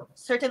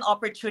certain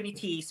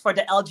opportunities for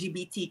the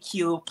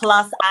LGBTQ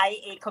plus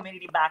IA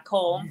community back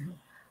home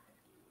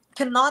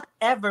cannot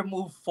ever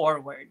move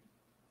forward.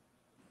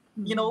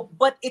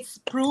 But it's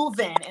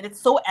proven and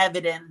it's so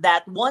evident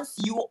that once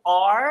you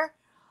are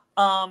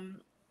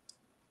um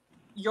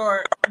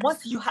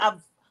once you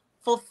have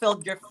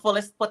fulfilled your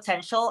fullest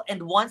potential,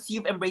 and once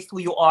you've embraced who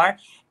you are,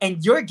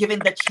 and you're given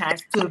the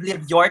chance to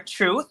live your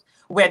truth,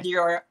 whether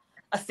you're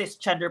a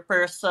cisgender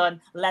person,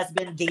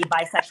 lesbian, gay,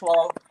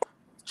 bisexual,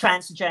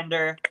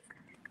 transgender,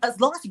 as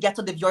long as you get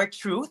to live your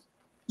truth,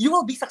 you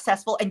will be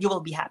successful and you will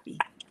be happy,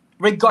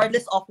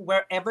 regardless of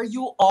wherever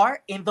you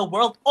are in the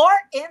world or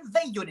in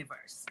the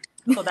universe.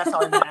 So that's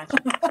how I'm gonna answer.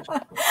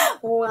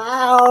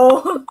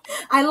 Wow.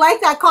 I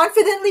like that.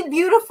 Confidently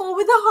beautiful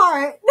with a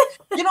heart.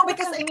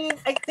 Because I mean,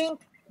 I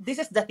think this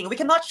is the thing. We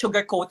cannot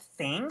sugarcoat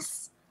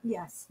things,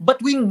 Yes.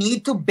 but we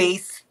need to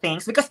base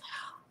things, because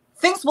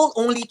things will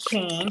only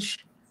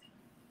change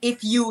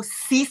if you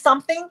see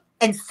something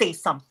and say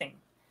something.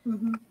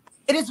 Mm-hmm.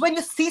 It is when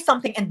you see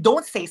something and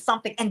don't say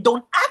something and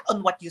don't act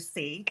on what you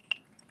say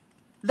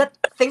that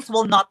things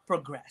will not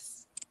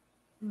progress.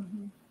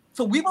 Mm-hmm.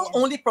 So we will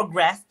only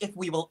progress if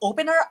we will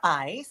open our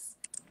eyes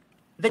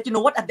that, you know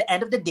what, at the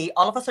end of the day,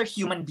 all of us are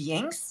human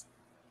beings,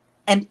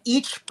 and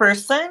each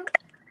person,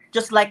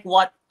 just like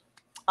what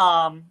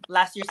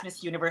last year's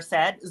Miss Universe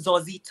said,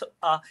 Zozibini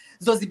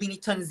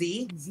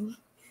Tunzi,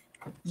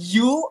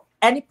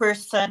 any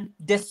person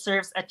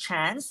deserves a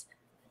chance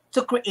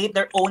to create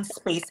their own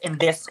space in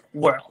this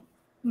world.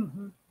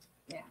 Mm-hmm.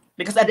 Yeah.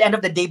 Because at the end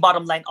of the day,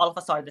 bottom line, all of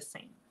us are the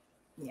same.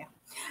 Yeah.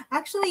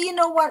 Actually, you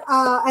know what?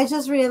 I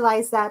just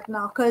realized that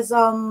now, because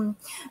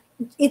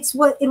it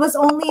was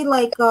only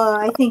like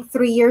I think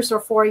 3 years or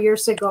 4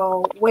 years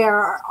ago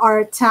where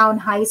our town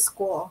high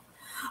school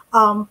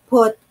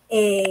put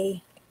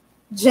a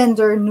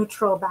gender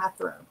neutral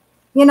bathroom.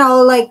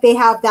 Like they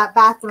have that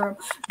bathroom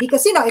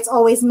because it's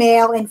always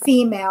male and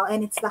female,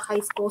 and it's the high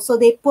school, so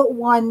they put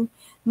one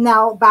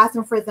now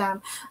bathroom for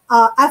them.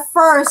 At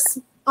first,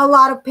 a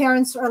lot of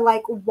parents are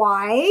like,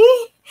 why?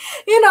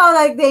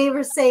 Like they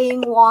were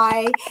saying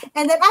why.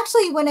 And then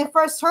actually when I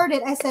first heard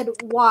it, I said,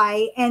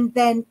 why? And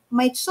then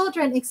my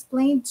children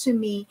explained to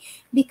me,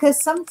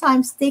 because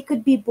sometimes they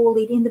could be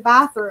bullied in the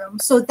bathroom,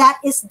 so that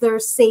is their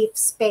safe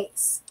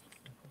space.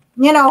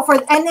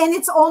 And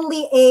it's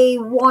only a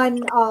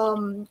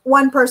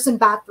one person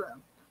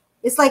bathroom.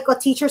 It's like a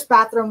teacher's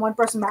bathroom, one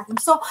person bathroom.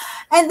 So,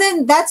 and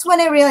then that's when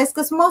I realized,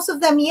 because most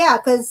of them,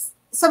 because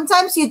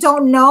sometimes you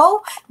don't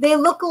know, they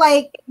look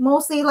like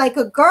mostly like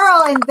a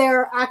girl and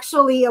they're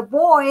actually a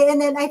boy. And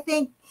then I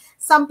think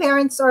some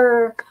parents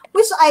are,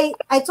 which I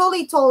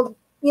totally told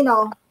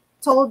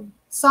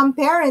some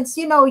parents,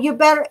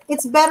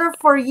 it's better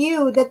for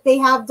you that they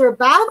have their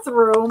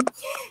bathroom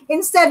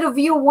instead of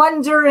you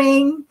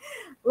wondering,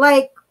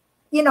 like,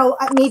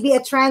 maybe a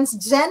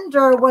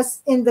transgender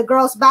was in the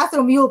girl's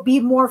bathroom, you'll be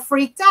more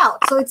freaked out.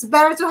 So it's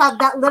better to have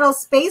that little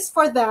space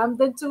for them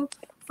than to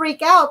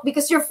freak out,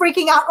 because you're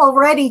freaking out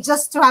already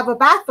just to have a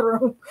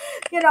bathroom.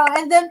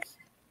 And then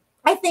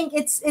I think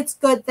it's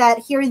good that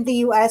here in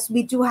the US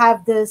we do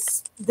have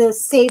the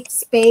safe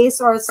space,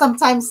 or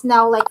sometimes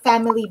now like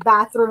family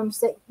bathrooms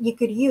that you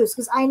could use.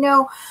 Because I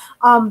know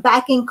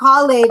back in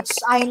college,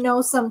 I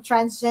know some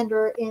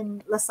transgender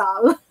in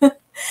LaSalle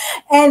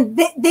and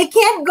they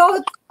can't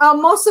go,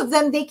 most of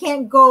them, they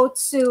can't go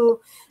to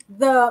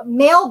the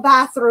male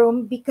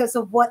bathroom because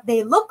of what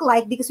they look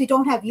like, because we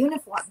don't have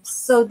uniforms.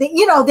 So they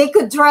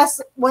could dress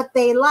what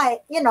they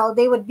like.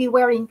 They would be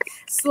wearing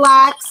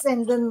slacks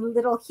and then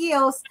little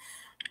heels.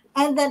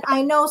 And then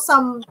I know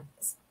some,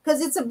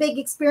 because it's a big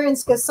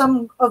experience, because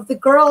some of the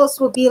girls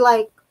will be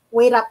like,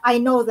 wait up, I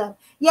know them.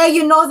 Yeah,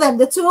 you know them.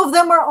 The two of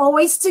them are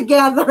always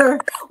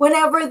together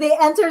whenever they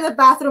enter the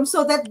bathroom,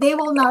 so that they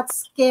will not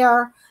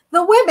scare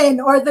the women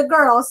or the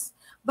girls.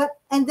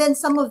 And then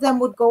some of them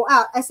would go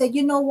out. I said,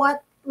 you know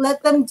what?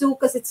 Let them do,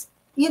 because it's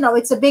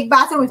a big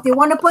bathroom. If they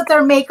want to put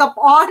their makeup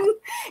on,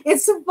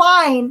 it's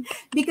fine,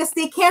 because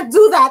they can't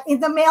do that in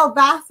the male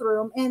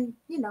bathroom. And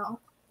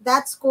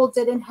that school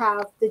didn't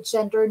have the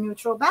gender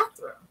neutral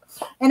bathroom.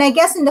 And I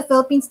guess in the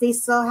Philippines they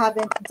still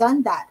haven't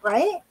done that,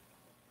 right?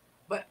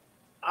 But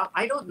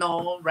I don't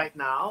know right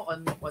now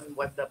on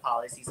what the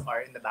policies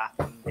are in the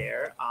bathroom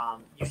there.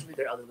 Usually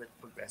they're a little bit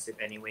progressive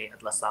anyway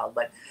at LaSalle,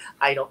 but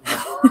I don't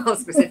know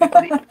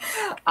specifically.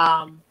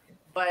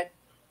 But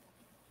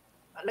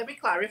let me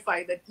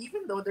clarify that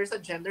even though there's a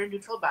gender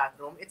neutral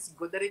bathroom, it's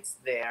good that it's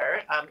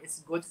there. It's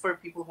good for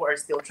people who are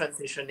still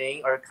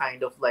transitioning, or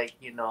kind of like,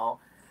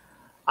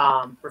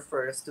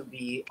 prefers to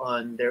be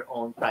on their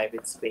own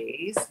private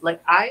space.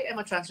 Like, I am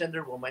a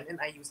transgender woman and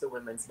I use the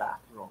women's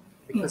bathroom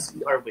because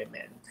we are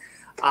women.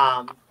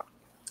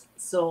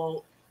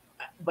 So,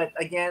 but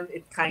again,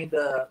 it kind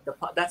of,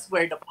 that's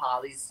where the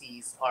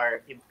policies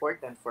are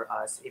important for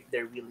us if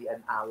they're really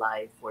an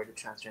ally for the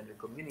transgender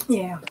community.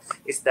 Yeah.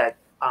 Is that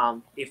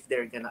if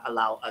they're gonna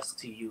allow us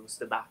to use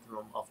the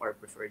bathroom of our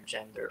preferred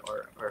gender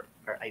or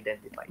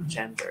identified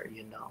gender,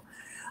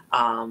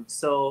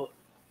 So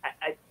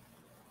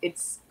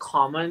it's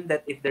common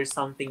that if there's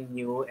something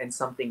new and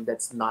something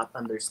that's not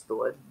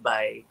understood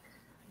by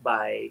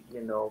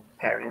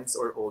parents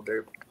or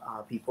older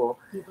people,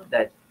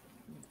 that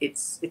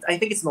I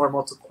think it's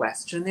normal to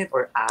question it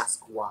or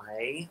ask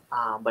why.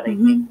 But I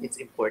think it's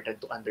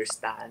important to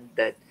understand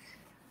that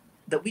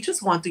that we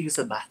just want to use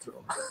the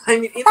bathroom. I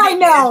mean, in I the end,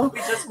 know. we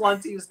just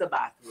want to use the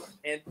bathroom.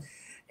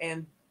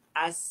 And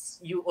as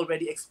you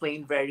already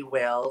explained very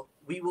well,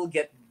 we will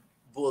get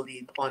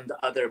bullied on the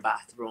other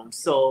bathroom.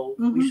 So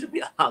we should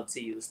be allowed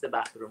to use the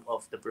bathroom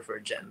of the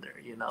preferred gender,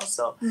 you know?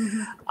 So,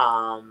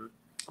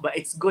 but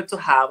it's good to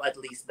have at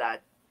least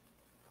that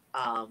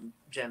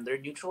gender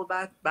neutral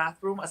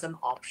bathroom as an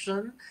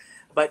option.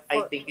 But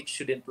I think it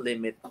shouldn't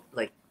limit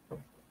like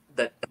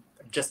that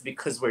just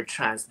because we're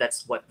trans,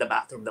 that's what the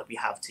bathroom that we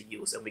have to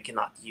use, and we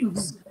cannot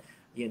use,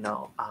 you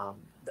know,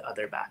 the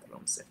other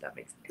bathrooms. If that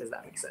makes Does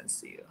that make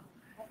sense to you?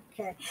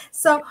 Okay.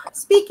 So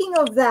speaking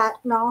of that,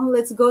 now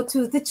let's go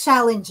to the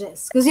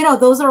challenges, because you know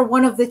those are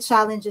one of the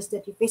challenges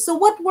that you face. So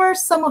what were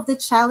some of the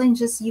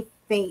challenges you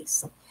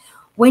faced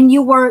when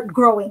you were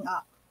growing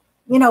up?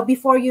 You know,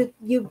 before you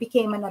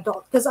became an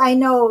adult, because I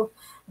know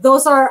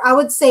those are, I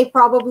would say,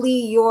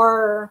 probably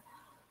your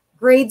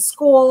grade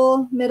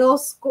school, middle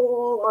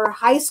school, or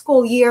high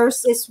school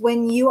years is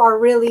when you are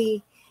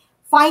really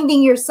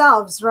finding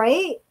yourselves,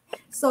 right?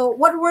 So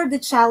what were the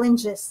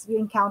challenges you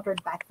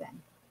encountered back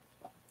then?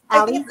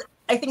 Ali?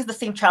 I think it's the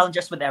same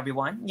challenges with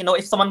everyone. You know,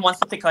 if someone wants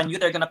to pick on you,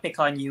 they're gonna pick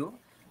on you.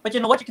 But you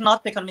know what? You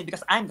cannot pick on me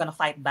because I'm gonna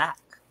fight back.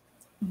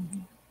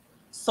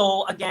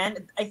 So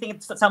again, I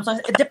think sometimes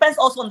it depends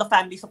also on the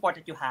family support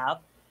that you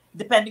have,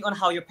 depending on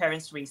how your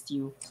parents raised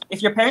you.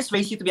 If your parents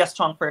raised you to be a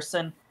strong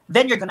person,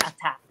 then you're gonna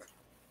attack.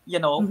 You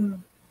know.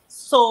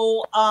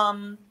 So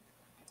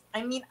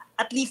I mean,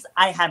 at least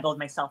I handled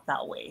myself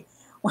that way.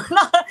 We're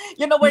not,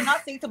 you know, we're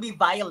not saying to be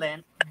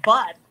violent,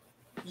 but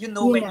you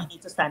know when you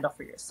need to stand up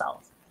for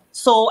yourself.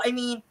 So I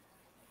mean,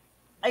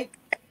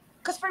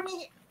 because for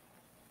me,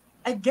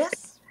 I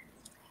guess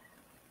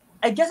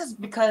it's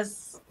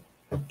because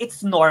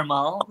it's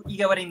normal. You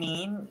get what I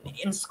mean?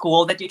 In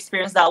school that you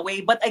experience that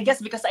way. But I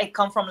guess because I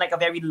come from like a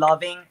very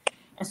loving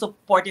and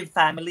supportive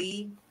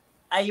family,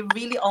 I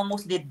really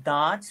almost did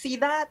not see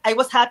that. I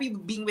was happy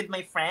being with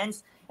my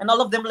friends, and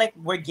all of them like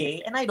were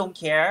gay, and I don't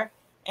care.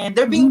 And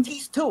they're being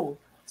teased too.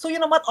 So you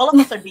know what? All of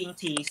us are being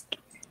teased.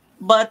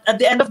 But at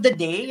the end of the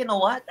day, you know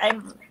what?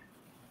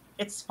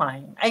 It's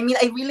fine. I mean,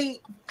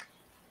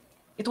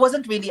 it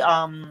wasn't really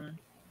I'm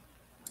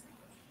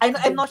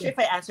not sure if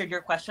I answered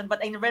your question, but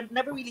I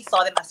never really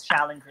saw them as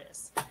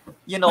challenges,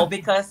 you know,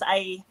 because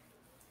I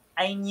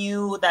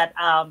knew that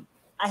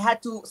I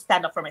had to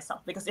stand up for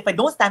myself, because if I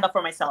don't stand up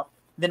for myself,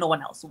 then no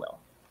one else will.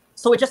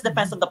 So it just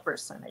depends on the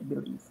person, I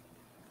believe.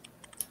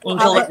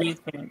 Angel, what do you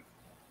think?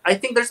 I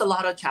think there's a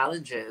lot of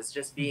challenges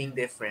just being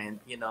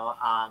different, you know.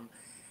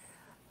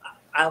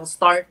 I'll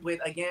start with,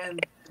 again,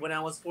 when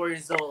I was 4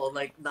 years old,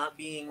 like not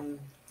being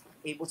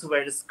able to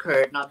wear the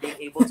skirt, not being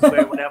able to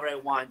wear whatever I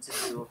want to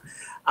do.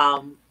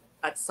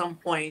 At some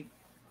point,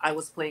 I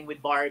was playing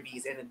with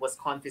Barbies and it was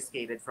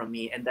confiscated from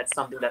me, and that's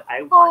something that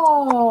I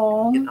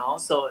want, you know.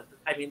 So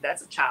I mean,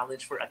 that's a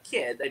challenge for a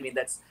kid. I mean,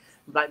 that's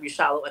might be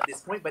shallow at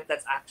this point, but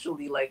that's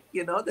actually like,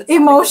 you know, that's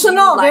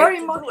emotional, like very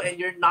emotional, and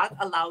you're not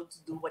allowed to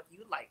do what you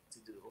like to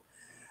do.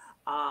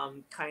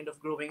 Kind of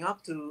growing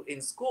up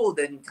in school,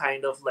 then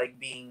kind of like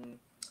being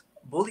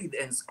bullied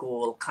in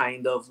school,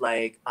 kind of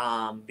like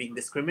being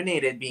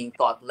discriminated, being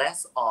thought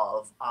less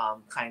of,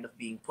 kind of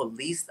being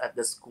policed at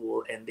the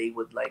school, and they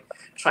would like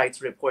try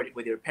to report it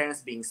with your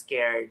parents, being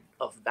scared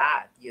of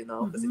that, you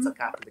know, because it's a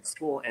Catholic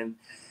school, and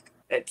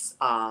it's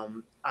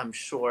I'm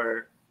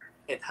sure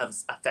it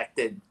has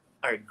affected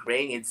our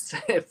grades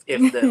if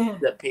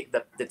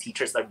the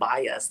teachers are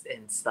biased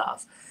and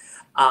stuff.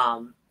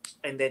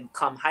 And then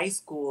come high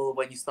school,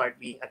 when you start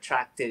being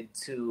attracted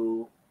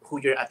to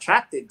who you're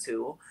attracted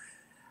to,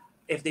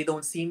 if they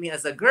don't see me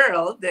as a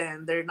girl,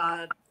 then they're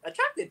not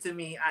attracted to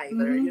me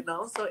either, you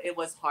know? So it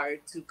was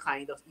hard to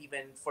kind of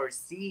even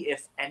foresee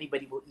if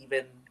anybody will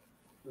even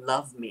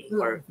love me,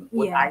 or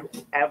would I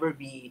ever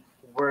be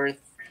worth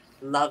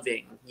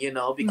loving, you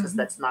know? Because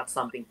that's not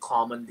something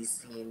commonly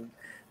seen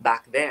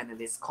back then,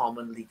 and it's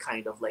commonly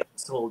kind of like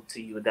told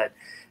to you that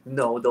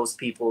no, those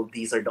people,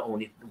 these are the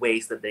only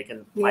ways that they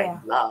can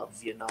find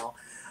love, you know.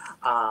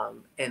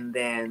 And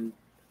then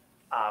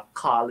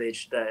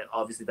college,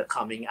 obviously the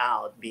coming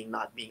out,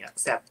 not being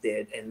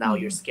accepted, and now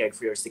you're scared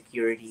for your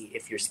security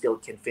if you still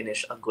can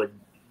finish a good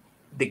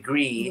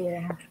degree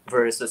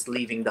versus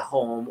leaving the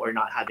home, or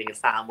not having a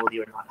family,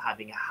 or not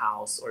having a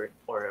house, or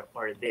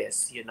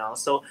this, you know.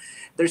 So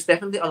there's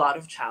definitely a lot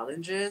of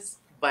challenges,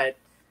 but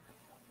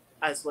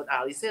as what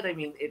Ali said, I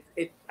mean,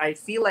 I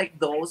feel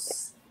like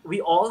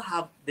we all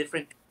have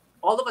different,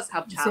 all of us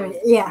have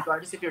challenges,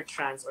 regardless if you're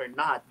trans or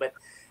not. But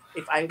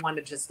if I want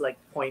to just like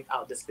point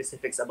out the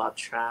specifics about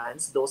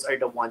trans, those are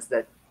the ones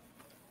that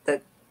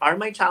are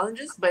my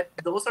challenges, but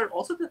those are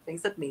also the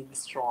things that made me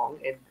strong,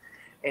 and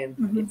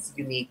it's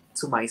unique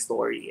to my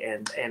story,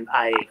 and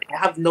I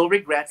have no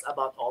regrets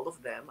about all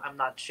of them. I'm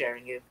not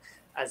sharing it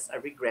as a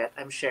regret.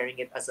 I'm sharing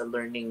it as a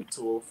learning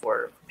tool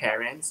for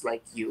parents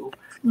like you,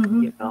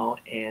 you know,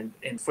 and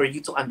for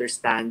you to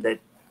understand that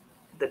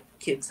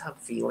kids have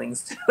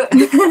feelings too.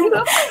 You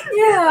know?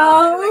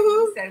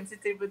 Like,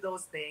 sensitive with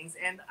those things,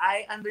 and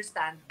I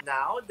understand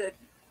now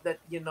that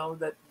you know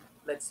that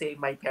let's say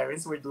my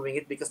parents were doing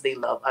it because they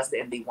love us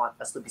and they want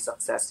us to be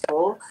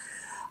successful.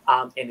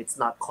 And it's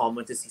not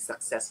common to see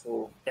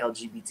successful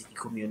LGBTQ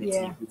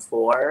community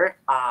before.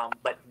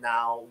 But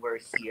now we're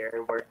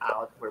here, we're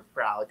out, we're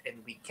proud, and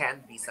we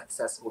can be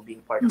successful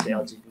being part of the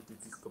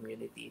LGBTQ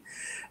community.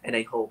 And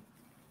I hope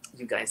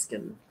you guys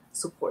can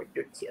support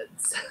your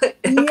kids.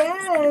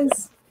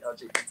 Yes.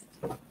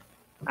 LGBTQ.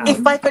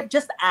 If I could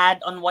just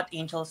add on what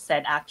Angel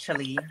said,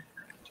 actually,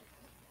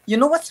 you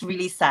know what's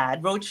really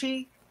sad,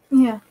 Rochie?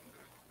 Yeah.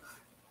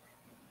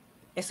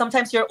 Is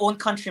sometimes your own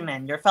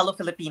countrymen, your fellow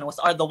Filipinos,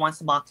 are the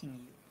ones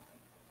mocking you.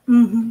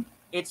 Mm-hmm.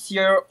 It's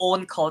your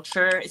own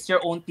culture, it's your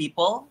own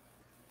people.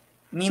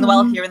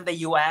 Meanwhile, here in the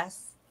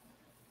US,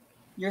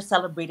 you're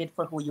celebrated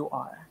for who you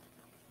are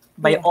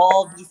by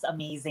all these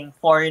amazing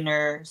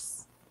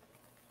foreigners.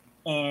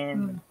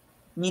 And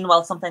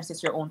meanwhile, sometimes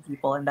it's your own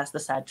people, and that's the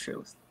sad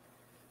truth.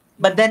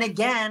 But then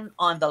again,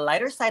 on the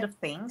lighter side of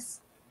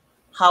things,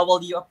 how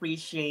will you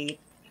appreciate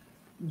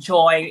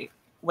joy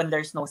when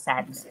there's no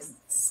sadness?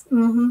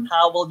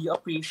 How will you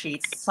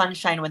appreciate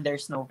sunshine when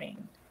there's no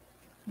rain?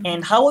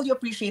 And how will you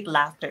appreciate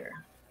laughter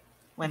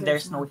when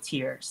there's no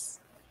tears?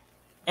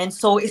 And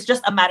so it's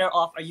just a matter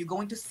of, are you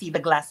going to see the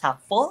glass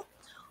half full,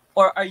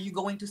 or are you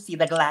going to see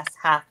the glass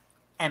half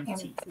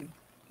empty?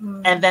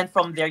 And then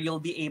from there, you'll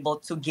be able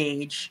to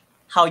gauge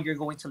how you're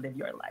going to live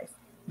your life.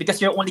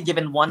 Because you're only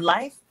given one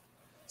life.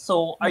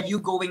 So are you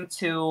going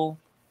to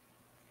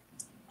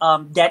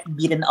get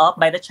beaten up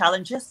by the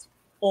challenges?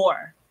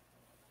 Or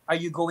are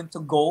you going to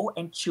go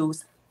and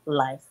choose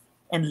life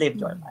and live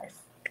your life?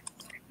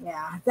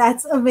 Yeah,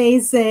 that's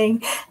amazing.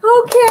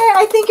 Okay,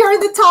 I think you're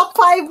in the top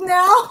 5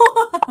 now.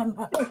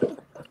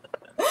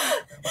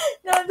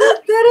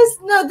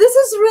 This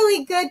is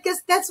really good,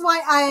 because that's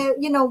why I,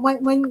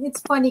 when it's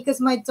funny, because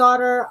my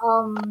daughter,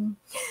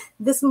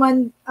 this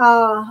month,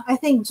 I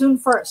think June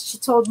 1st, she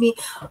told me,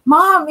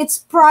 Mom, it's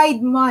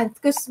Pride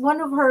Month, because one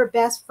of her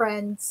best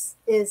friends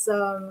is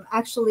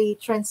actually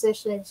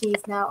transitioned.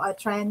 She's now a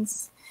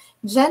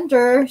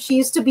transgender. She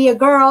used to be a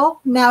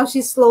girl. Now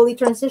she's slowly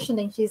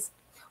transitioning.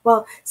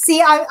 Well,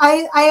 see,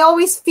 I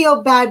always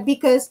feel bad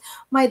because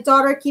my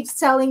daughter keeps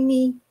telling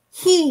me,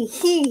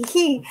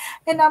 he,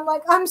 and I'm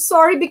like, I'm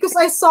sorry, because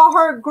I saw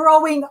her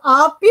growing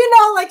up,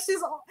 like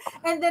she's,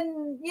 and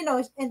then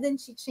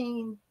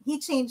he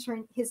changed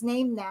his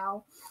name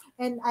now.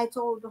 And I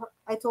told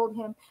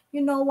him,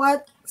 you know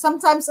what,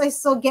 sometimes I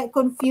still get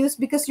confused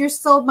because you're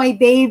still my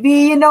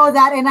baby,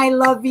 that, and I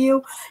love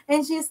you.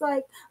 And she's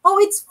like, oh,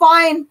 it's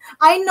fine,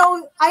 I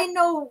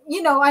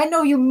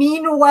know you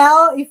mean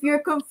well. If you're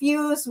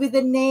confused with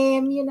the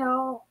name,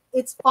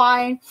 it's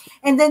fine.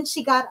 And then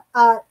he got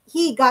a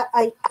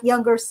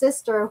younger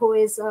sister who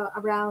is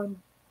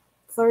around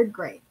 3rd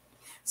grade.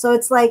 So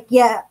it's like,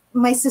 yeah,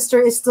 my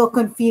sister is still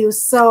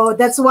confused. So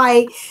that's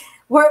why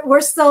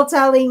we're still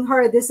telling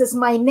her, this is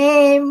my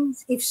name.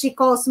 If she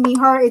calls me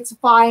her, it's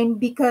fine,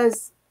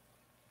 because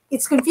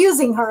it's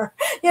confusing her,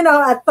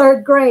 at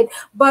 3rd grade.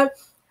 But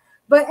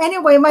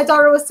anyway, my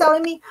daughter was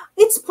telling me,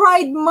 it's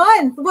Pride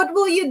Month. What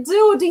will you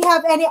do? Do you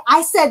have any?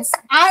 I said,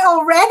 I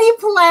already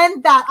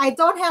planned that. I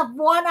don't have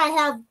 1, I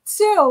have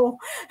 2.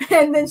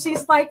 And then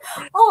she's like,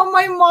 oh,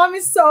 my mom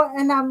is so,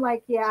 and I'm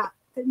like, yeah.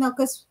 No,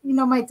 because,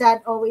 my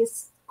dad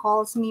always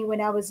calls me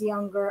when I was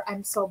younger,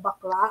 I'm so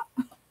bakla.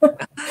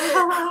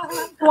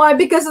 Why?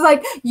 Because it's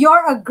like,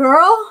 you're a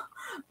girl?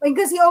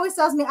 Because he always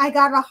tells me I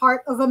got a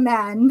heart of a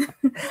man,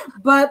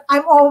 but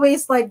I'm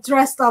always like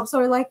dressed up. So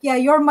we're like, yeah,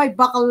 you're my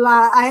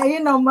bakla.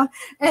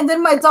 And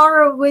then my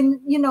daughter,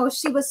 when,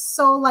 she was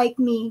so like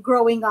me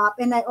growing up,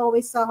 and I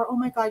always tell her, oh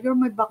my God, you're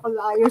my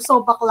bakla. You're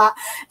so bakla.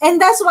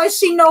 And that's why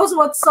she knows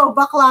what so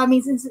bakla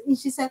means. And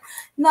she said,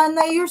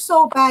 Nana, you're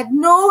so bad.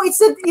 No,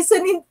 it's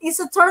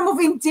a term of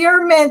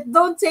endearment.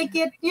 Don't take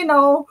it,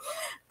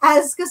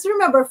 because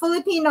remember,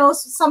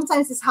 Filipinos,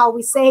 sometimes is how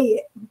we say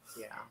it.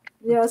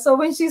 Yeah, so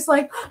when she's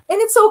like,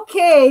 and it's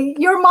okay,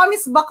 your mom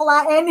is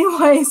bakla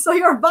anyway, so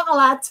you're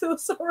bakla too.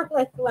 So we're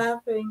like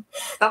laughing.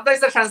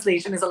 Sometimes the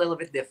translation is a little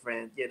bit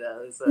different,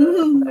 So,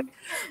 like,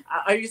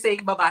 are you saying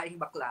babaeng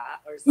bakla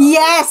or something?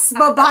 Yes,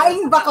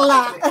 babaeng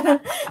bakla.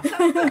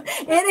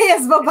 It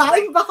is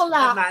babaeng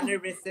bakla. The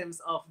mannerisms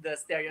of the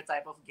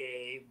stereotype of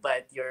gay,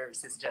 but you're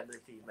cisgender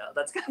female.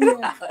 That's kind of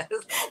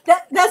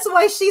that's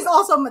why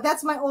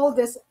that's my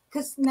oldest,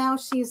 because now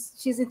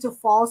she's into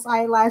false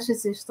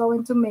eyelashes. She's so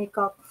into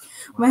makeup.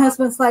 My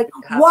husband's like,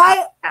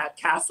 why? At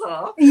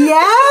Castle.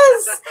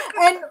 Yes.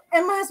 And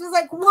my husband's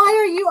like, why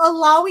are you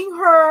allowing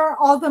her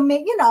all the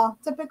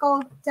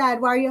typical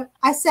dad? Why are you?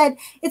 I said,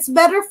 it's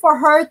better for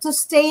her to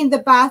stay in the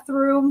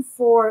bathroom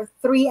for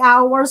 3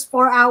 hours,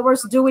 4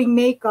 hours doing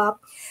makeup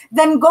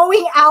than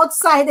going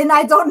outside and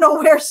I don't know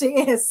where she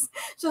is.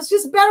 So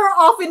she's better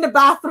off in the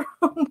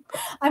bathroom.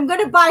 I'm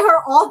going to buy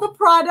her all the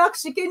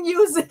products. She can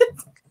use it.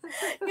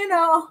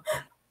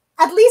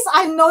 At least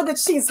I know that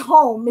she's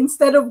home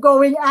instead of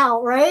going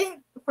out,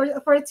 right?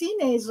 for a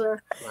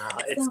teenager. Wow,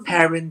 it's So,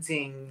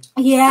 parenting.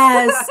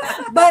 yes,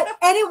 but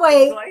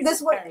anyway, Why is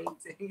that's it what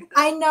parenting?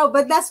 I know.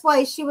 But that's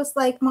why she was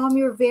like, "Mom,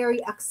 you're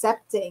very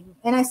accepting,"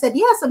 and I said,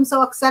 "Yes, I'm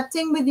so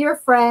accepting with your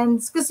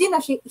friends," because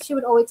she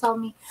would always tell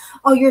me,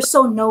 "Oh, you're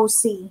so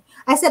nosy."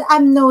 I said,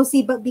 "I'm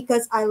nosy, but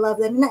because I love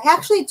them," and I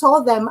actually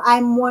told them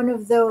I'm one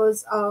of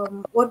those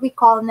what we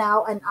call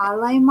now an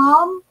ally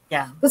mom,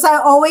 Yeah. because I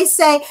always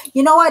say,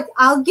 you know what,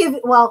 I'll give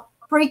well.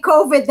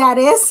 Pre-COVID, that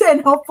is,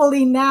 and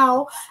hopefully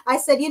now. I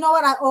said, you know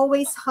what? I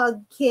always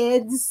hug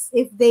kids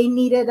if they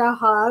needed a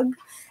hug,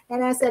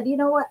 and I said, you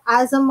know what?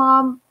 As a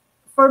mom,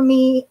 for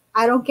me,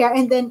 I don't care.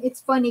 And then it's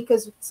funny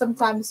because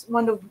sometimes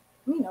one of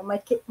my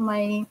kid,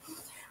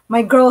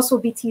 my girls will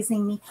be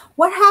teasing me.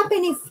 What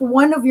happened if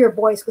one of your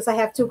boys, because I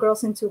have two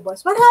girls and two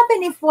boys, what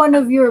happened if one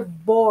of your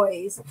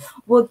boys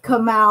would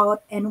come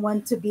out and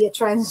want to be a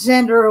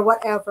transgender or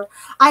whatever?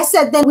 I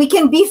said, then we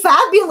can be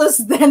fabulous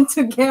then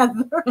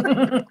together.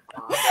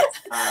 Oh, that's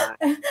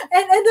And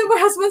then my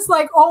husband's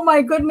like, oh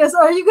my goodness,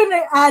 are you going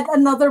to add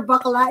another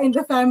bakla in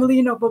the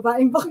family?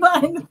 Babaeng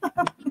bakla in the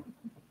family.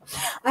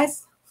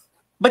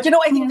 But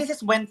I think Yeah. this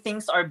is when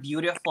things are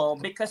beautiful,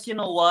 because you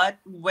know what?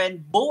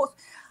 When both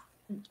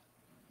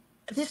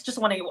this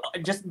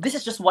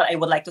is just what I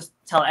would like to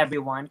tell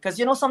everyone, because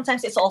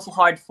sometimes it's also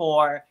hard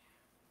for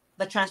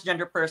the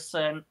transgender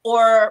person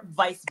or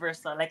vice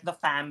versa, like the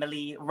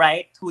family,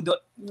 right?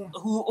 Yeah.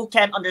 Who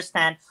can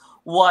understand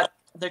what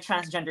the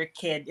transgender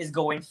kid is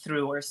going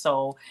through or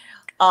so.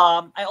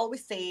 I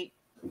always say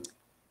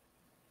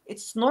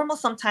it's normal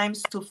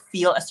sometimes to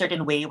feel a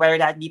certain way, whether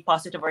that be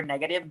positive or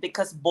negative,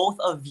 because both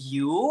of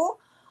you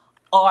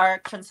are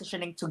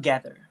transitioning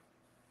together.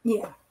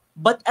 Yeah.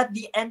 But at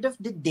the end of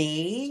the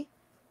day,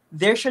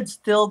 there should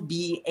still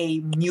be a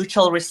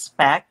mutual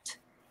respect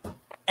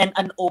and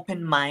an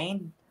open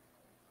mind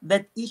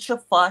that each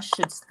of us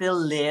should still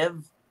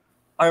live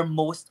our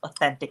most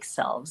authentic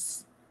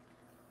selves.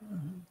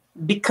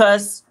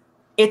 Because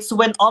it's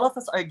when all of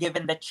us are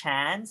given the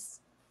chance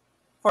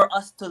for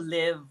us to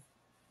live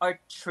our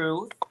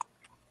truth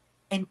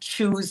and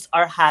choose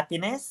our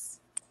happiness,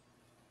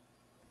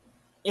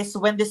 is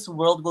when this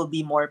world will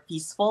be more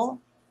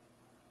peaceful,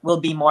 will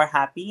be more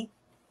happy,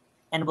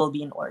 and will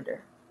be in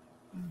order.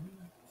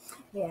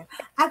 Yeah,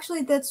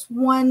 actually, that's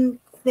one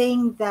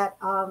thing that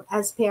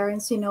as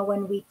parents,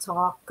 when we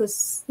talk,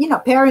 because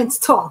parents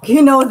talk,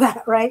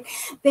 that, right?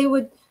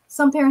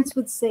 Some parents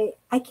would say,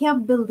 I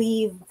can't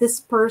believe this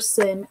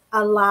person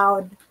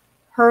allowed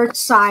her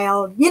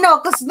child,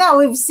 because now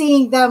we've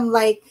seen them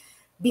like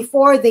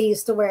before they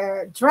used to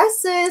wear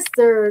dresses,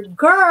 they're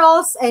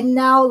girls, and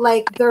now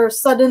like they're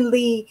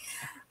suddenly,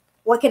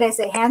 what can I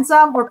say,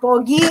 handsome or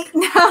pogi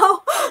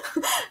now,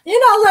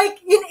 like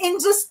in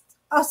just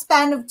a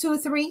span of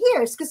 2-3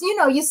 years, because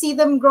you see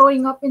them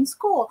growing up in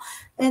school.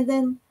 And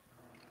then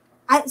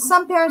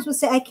some parents would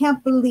say, I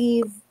can't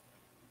believe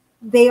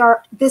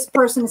this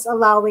person is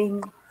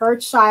allowing her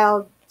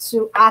child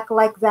to act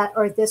like that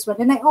or this one.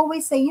 And I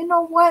always say, you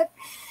know what,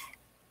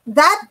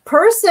 that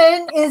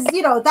person is,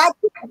 that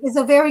kid is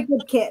a very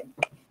good kid.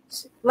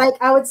 Like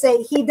I would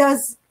say, he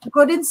does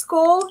good in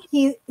school,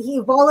 he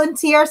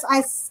volunteers.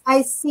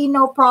 I see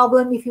no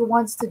problem if he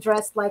wants to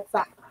dress like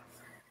that.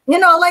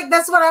 Like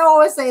that's what I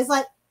always say. It's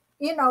like,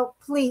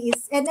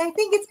 please. And I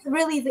think it's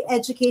really the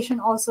education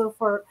also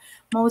for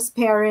most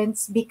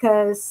parents,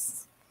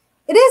 because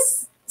it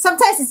is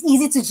sometimes it's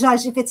easy to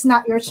judge if it's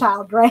not your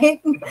child,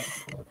 right?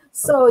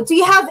 So do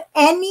you have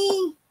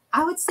any,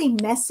 I would say,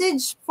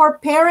 message for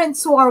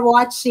parents who are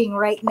watching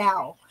right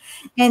now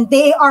and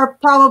they are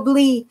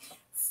probably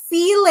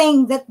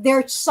feeling that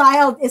their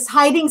child is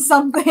hiding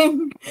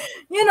something,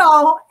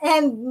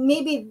 and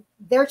maybe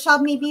their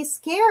child may be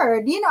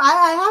scared.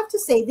 I have to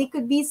say they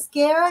could be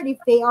scared if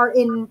they are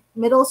in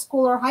middle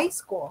school or high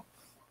school.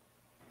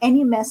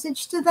 Any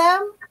message to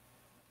them?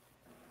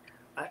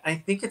 I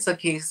think it's a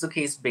case to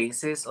case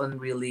basis on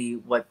really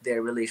what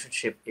their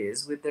relationship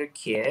is with their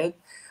kid.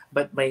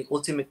 But my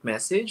ultimate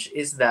message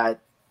is that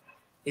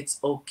it's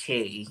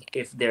okay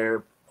if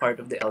they're part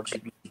of the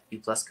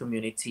LGBTQ plus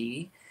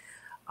community.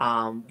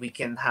 We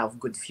can have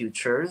good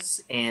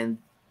futures, and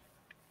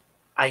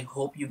I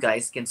hope you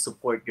guys can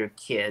support your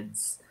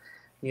kids,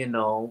 you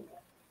know,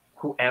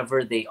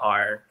 whoever they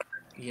are,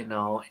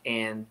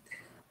 and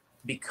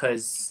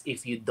because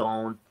if you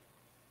don't,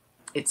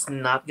 it's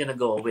not gonna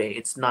go away.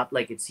 It's not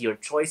like it's your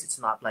choice. It's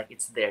not like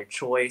it's their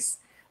choice.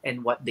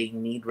 And what they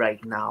need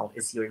right now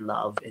is your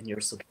love and your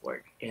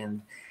support.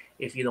 And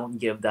if you don't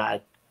give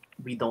that,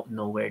 we don't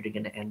know where they're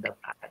gonna end up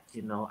at.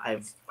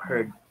 I've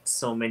heard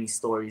so many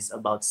stories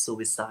about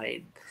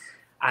suicide.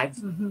 I've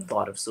Mm-hmm.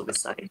 thought of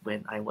suicide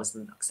when I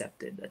wasn't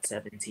accepted at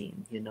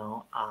 17.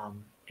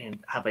 And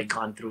have I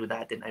gone through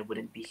that, then I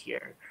wouldn't be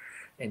here,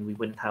 and we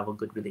wouldn't have a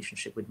good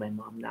relationship with my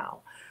mom now.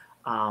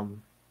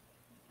 Um,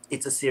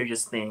 it's a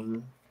serious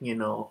thing,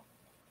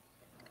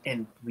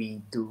 and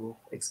we do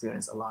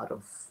experience a lot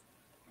of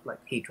like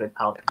hatred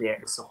out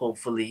there. So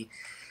hopefully,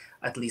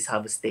 at least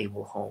have a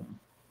stable home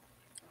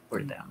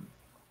for them.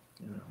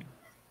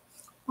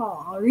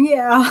 Oh,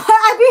 yeah.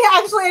 I mean,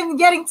 actually, I'm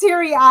getting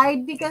teary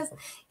eyed because,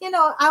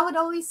 I would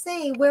always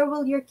say, where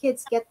will your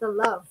kids get the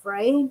love,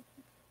 right?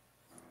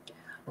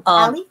 Um,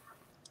 Ali?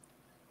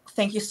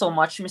 Thank you so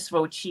much, Miss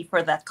Rochie,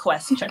 for that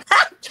question.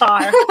 Char.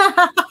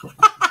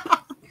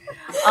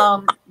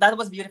 That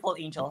was beautiful,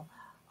 Angel.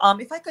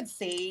 If I could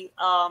say,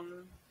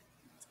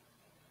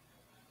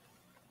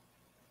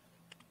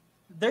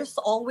 there's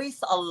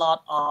always a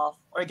lot of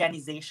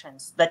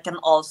organizations that can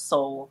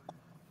also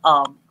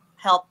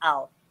help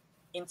out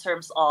in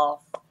terms of,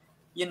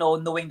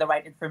 knowing the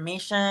right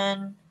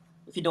information.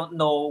 If you don't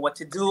know what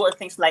to do or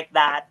things like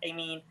that. I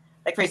mean,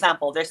 like for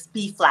example, there's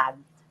PFLAG,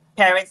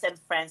 Parents and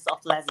Friends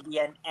of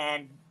Lesbian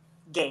and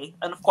Gay,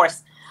 and of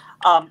course,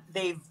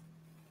 they've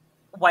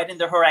widened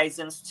their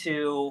horizons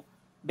to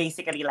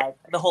basically like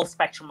the whole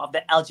spectrum of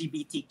the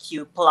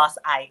LGBTQ plus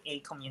IA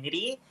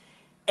community.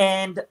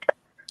 And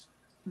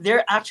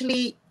they're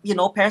actually,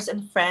 parents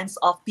and friends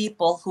of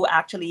people who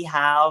actually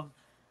have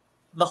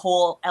the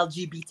whole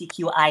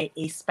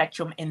LGBTQIA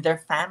spectrum in their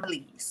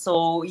family.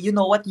 So you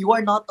know what? You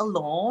are not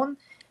alone.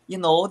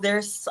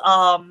 There's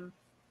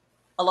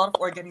a lot of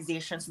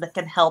organizations that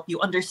can help you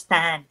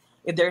understand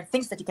if there are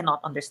things that you cannot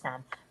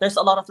understand. There's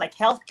a lot of like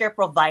healthcare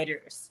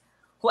providers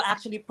who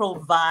actually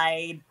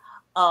provide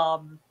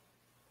um,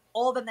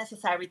 all the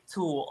necessary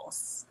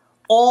tools,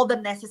 all the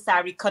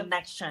necessary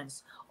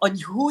connections on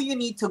who you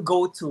need to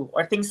go to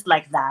or things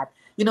like that.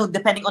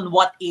 Depending on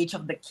what age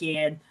of the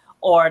kid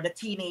or the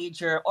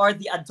teenager or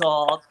the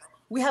adult,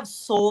 we have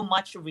so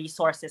much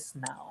resources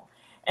now.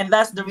 And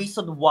that's the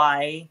reason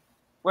why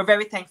we're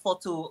very thankful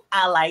to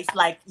allies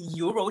like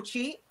you,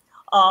 Rochi,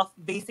 of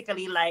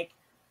basically like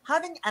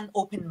having an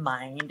open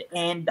mind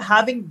and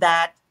having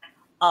that,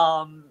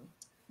 um,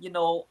 you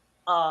know,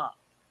 uh,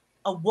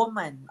 a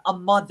woman, a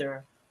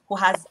mother who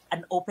has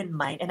an open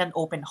mind and an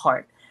open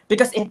heart.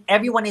 Because if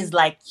everyone is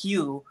like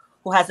you,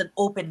 who has an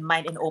open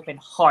mind and open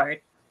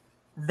heart,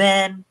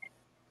 then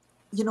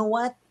you know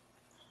what?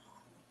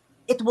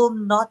 It will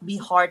not be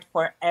hard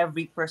for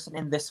every person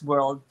in this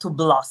world to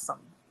blossom.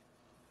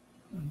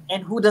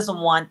 And who doesn't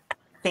want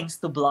things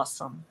to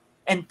blossom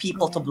and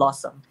people to Yeah.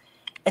 blossom?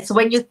 It's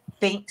when you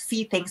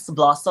see things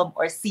blossom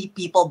or see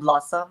people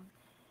blossom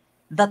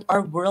that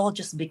our world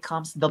just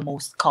becomes the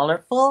most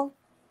colorful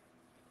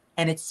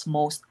and it's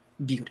most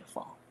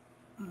beautiful.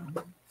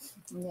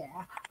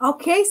 Yeah.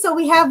 Okay, so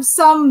we have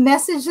some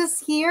messages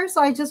here,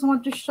 so I just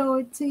want to show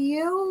it to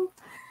you.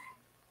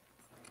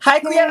 Hi,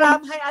 Okay. Kuya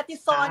Ram. Hi, Ate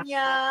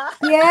Sonia.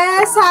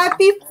 Yes,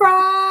 happy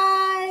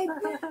Pride.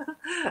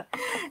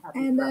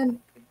 And then,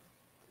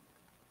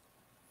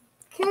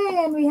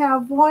 okay, and we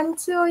have 1,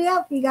 2.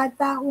 Yep, we got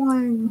that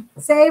one.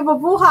 Say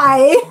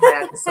mabuhay.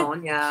 Hi, Ate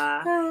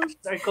Sonia.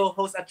 She's our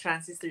co-host at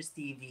TransSisters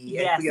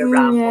TV. Yes. And Kuya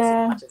Ram Yeah.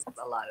 also watches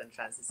a lot on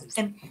TransSisters.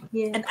 And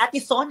Yeah. and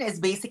Ate Sonia is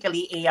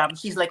basically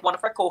she's like one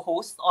of our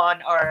co-hosts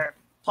on our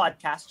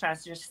podcast,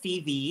 TransSisters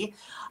TV.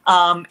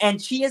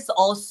 And she is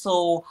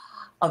also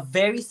a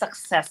very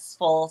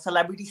successful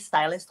celebrity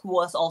stylist who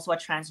was also a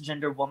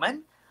transgender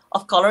woman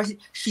of color.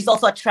 She's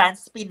also a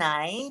trans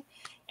Pinay,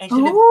 and she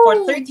lived for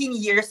Oh. 13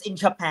 years in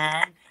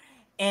Japan.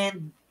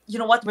 And you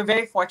know what? We're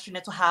very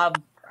fortunate to have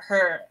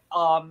her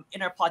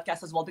in our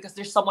podcast as well because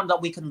there's someone that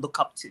we can look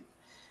up to.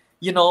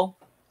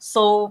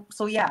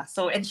 So yeah.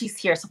 So and she's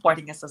here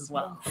supporting us as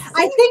well.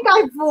 I think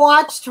I've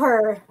watched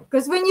her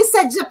because when you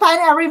said Japan,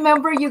 I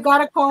remember you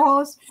got a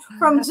co-host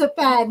from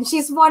Japan.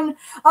 She's one.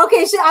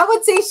 Okay, I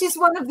would say she's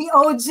one of the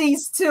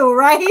OGs too,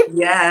 right?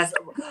 Yes,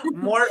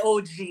 more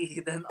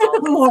OG than all.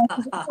 More.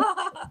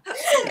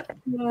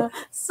 Yeah.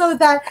 So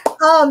that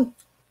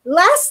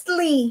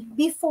lastly,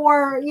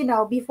 before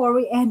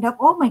we end up,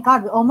 oh my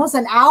God, almost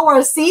an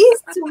hour. See,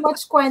 it's too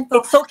much cuento.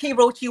 It's okay,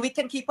 Rochi. We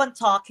can keep on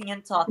talking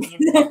and talking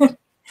and talking.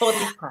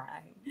 Totally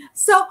fine.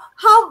 So,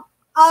 how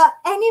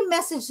any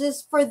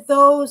messages for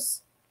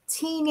those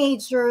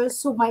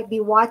teenagers who might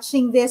be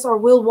watching this or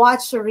will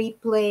watch a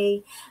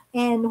replay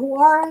and who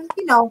are,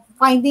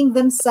 finding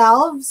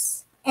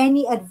themselves?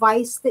 Any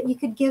advice that you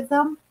could give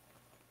them?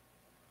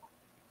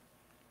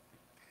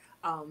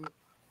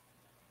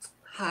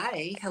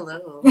 Hi,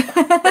 hello.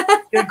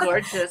 You're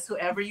gorgeous,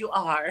 whoever you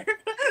are.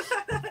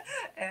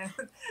 And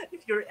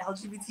if you're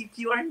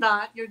LGBTQ or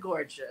not, you're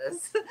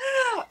gorgeous.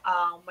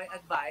 My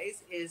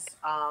advice is,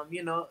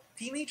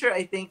 teenager,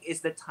 I think,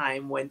 is the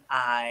time when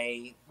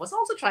I was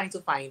also trying to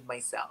find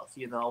myself,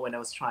 when I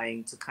was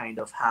trying to kind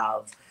of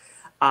have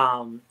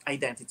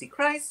identity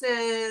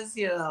crisis,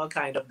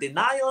 kind of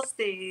denial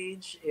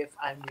stage. If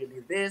I'm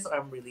really this or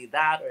I'm really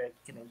that, or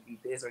can I be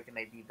this or can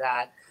I be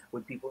that?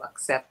 Would people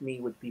accept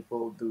me? Would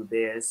people do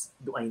this?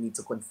 Do I need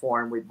to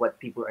conform with what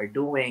people are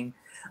doing?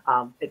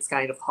 It's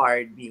kind of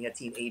hard being a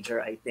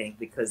teenager, I think,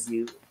 because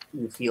you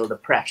feel the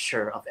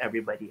pressure of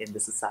everybody in the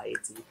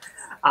society.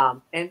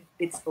 And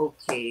it's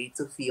okay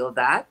to feel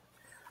that.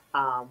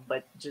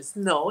 But just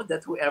know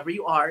that whoever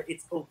you are,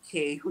 it's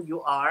okay who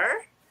you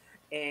are.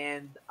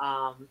 And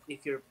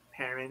if your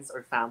parents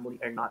or family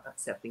are not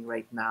accepting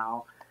right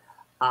now,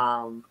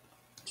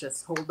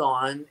 just hold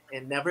on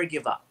and never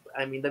give up.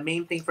 I mean, the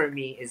main thing for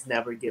me is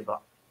never give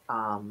up.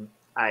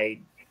 I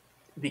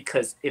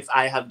because if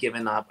I have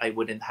given up, I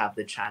wouldn't have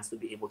the chance to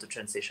be able to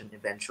transition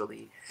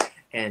eventually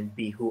and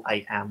be who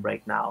I am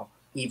right now.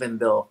 Even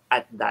though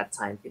at that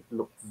time it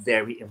looked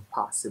very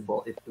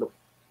impossible, it looked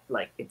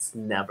like it's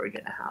never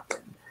gonna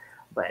happen.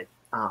 But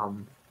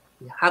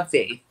have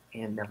faith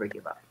and never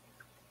give up.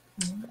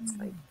 That's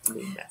my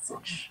main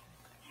message.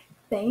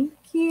 Thank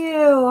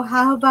you.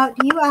 How about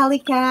you,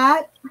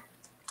 AllyCat?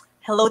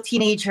 Hello,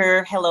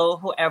 teenager. Hello,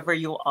 whoever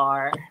you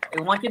are.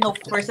 I want you to know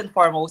first and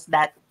foremost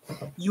that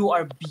you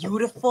are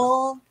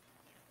beautiful,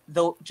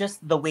 though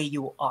just the way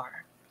you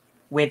are,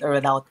 with or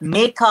without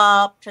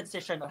makeup,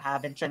 transition or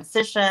haven't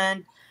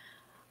transitioned.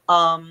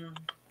 And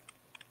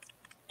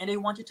I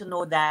want you to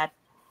know that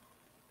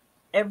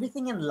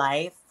everything in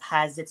life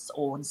has its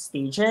own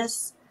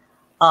stages.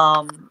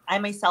 I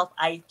myself,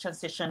 I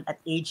transitioned at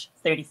age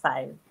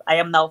 35. I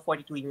am now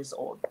 42 years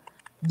old.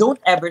 Don't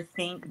ever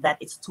think that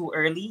it's too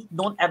early.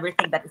 Don't ever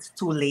think that it's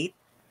too late.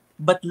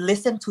 But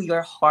listen to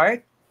your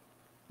heart,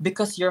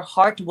 because your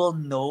heart will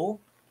know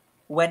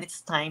when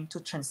it's time to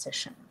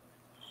transition.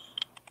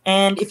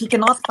 And if you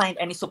cannot find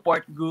any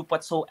support group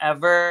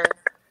whatsoever,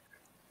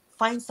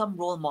 find some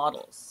role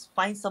models.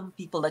 Find some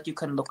people that you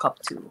can look up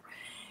to.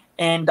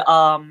 And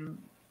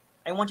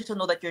I want you to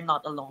know that you're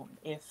not alone.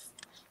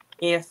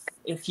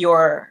 If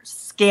you're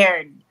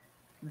scared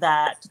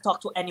that to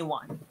talk to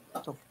anyone,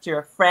 to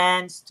your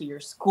friends, to your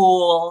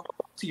school,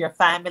 to your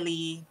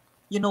family,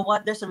 you know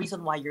what? There's a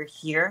reason why you're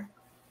here.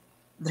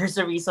 There's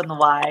a reason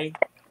why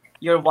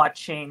you're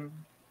watching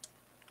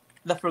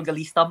The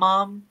Frugalista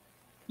Mom.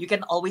 You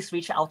can always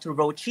reach out to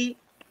Rochie.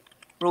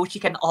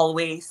 Rochie can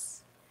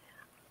always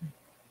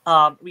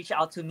reach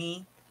out to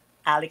me,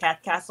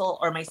 AllyCat Castle,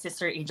 or my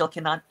sister Angel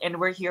Qinan, and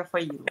we're here for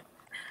you.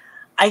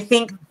 I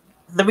think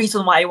the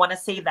reason why I want to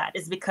say that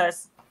is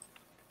because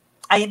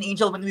I and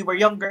Angel, when we were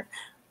younger,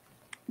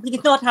 we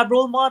did not have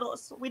role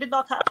models. We did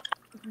not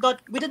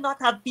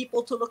have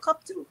people to look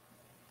up to.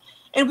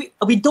 And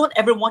we don't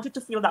ever want you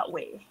to feel that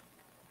way.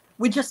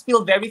 We just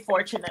feel very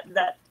fortunate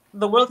that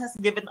the world has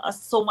given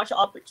us so much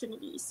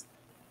opportunities.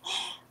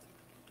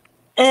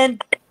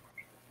 And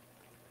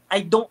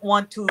I don't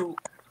want to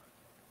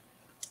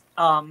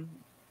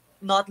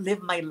not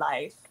live my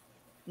life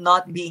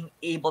not being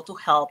able to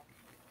help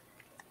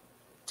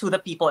to the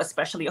people,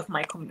 especially of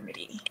my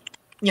community.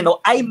 You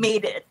know, I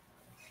made it,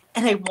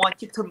 and I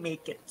want you to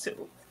make it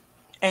too.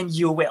 And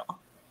you will.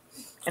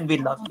 And we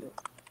love you.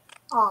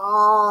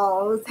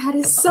 Oh, that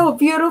is so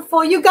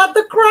beautiful. You got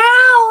the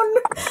crown.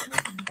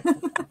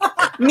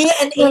 Me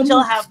and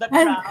Angel have the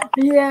crown.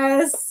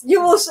 Yes,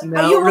 you will.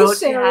 No, you will Rochie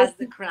share has it.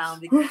 the crown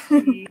because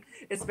she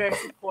is very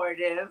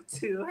supportive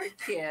to her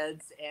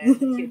kids and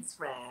kids'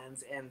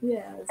 friends and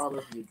Yes. all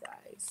of you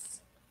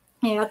guys.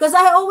 Yeah, because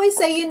I always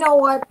say, you know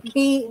what,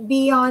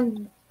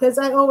 beyond, because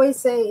I always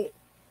say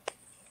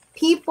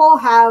people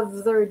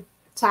have their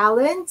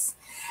talents,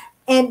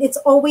 and it's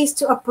always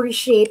to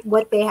appreciate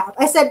what they have.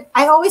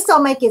 I always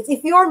tell my kids,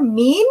 if you're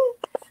mean,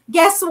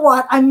 guess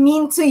what? I'm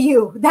mean to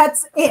you.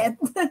 That's it.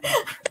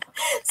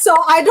 So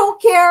I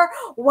don't care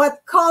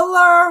what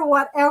color,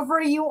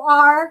 whatever you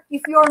are.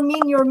 If you're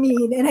mean, you're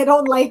mean, and I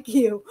don't like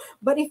you.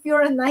 But if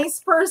you're a nice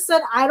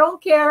person, I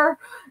don't care.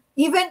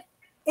 Even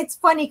it's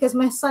funny because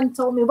my son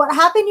told me, what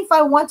happened if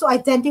I want to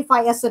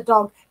identify as a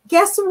dog?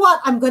 Guess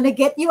what? I'm going to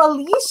get you a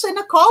leash and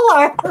a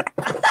collar.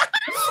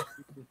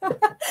 And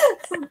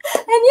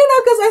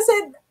because I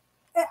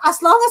said,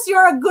 as long as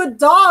you're a good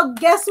dog,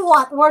 guess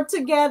what? We're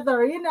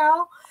together, And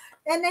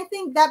I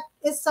think that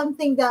is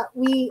something that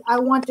I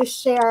want to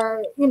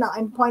share,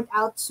 and point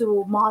out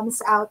to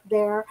moms out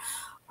there.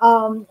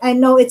 I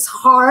know it's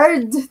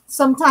hard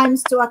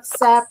sometimes to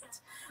accept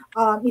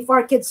if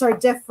our kids are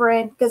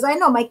different, because I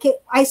know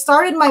I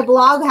started my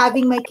blog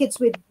having my kids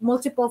with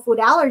multiple food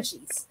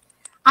allergies.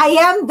 I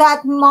am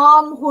that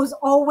mom who's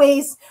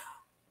always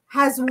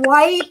has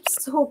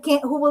wipes, who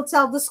will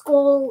tell the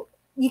school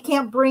you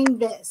can't bring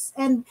this.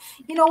 And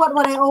you know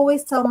what I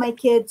always tell my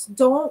kids,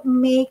 don't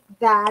make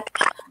that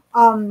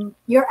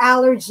your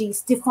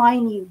allergies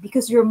define you,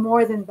 because you're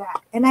more than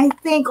that. And I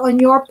think on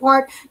your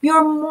part,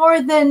 you're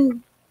more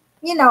than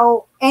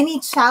any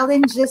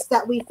challenges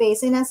that we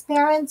face. And as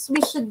parents,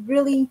 we should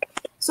really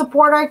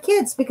support our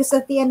kids, because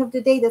at the end of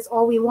the day, that's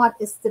all we want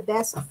is the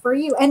best for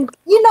you. And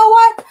you know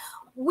what?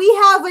 We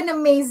have an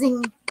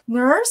amazing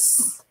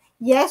nurse.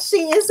 Yes, she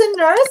is a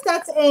nurse.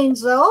 That's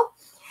Angel.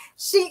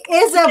 She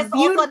is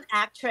also an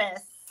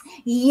actress.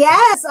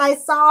 Yes, I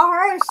saw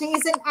her.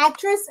 She's an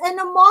actress and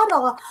a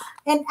model.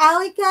 And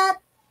AllyCat,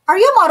 are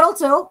you a model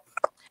too?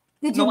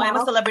 No, I'm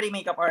a celebrity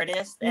makeup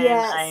artist, and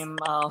yes.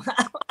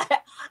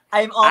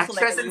 I'm also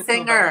actress like a and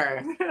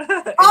singer.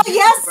 Oh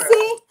yes,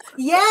 see,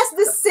 yes,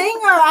 the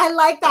singer. I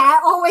like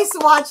that. I always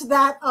watch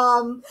that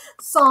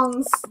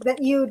songs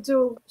that you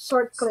do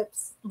short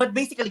clips. But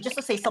basically, just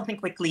to say something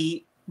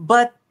quickly,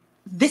 but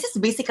this is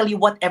basically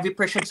what every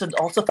person should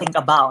also think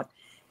about.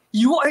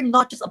 You are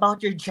not just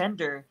about your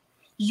gender.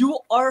 You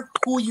are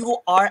who you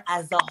are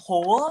as a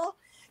whole.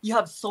 You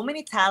have so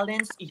many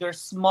talents. You're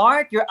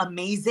smart. You're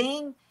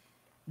amazing.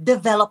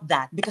 develop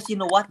that, because you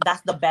know what?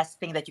 That's the best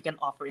thing that you can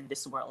offer in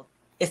this world.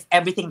 It's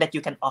everything that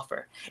you can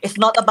offer. It's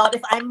not about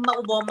if I'm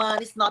a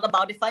woman. It's not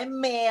about if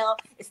I'm male.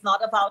 It's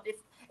not about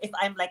if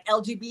I'm like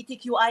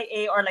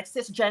LGBTQIA or like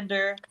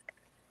cisgender.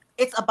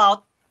 It's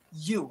about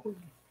you.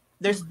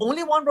 There's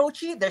only one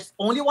Rochie. There's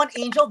only one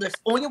Angel. There's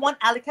only one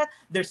AllyCat.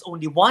 There's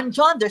only one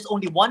John. There's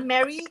only one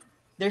Mary.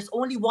 There's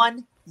only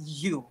one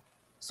you.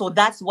 So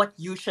that's what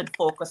you should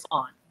focus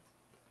on.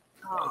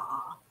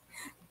 Aw,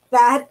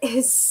 that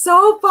is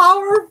so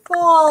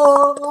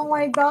powerful. Oh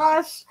my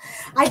gosh.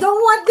 I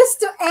don't want this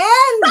to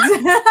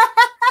end.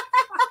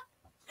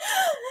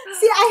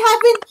 See, I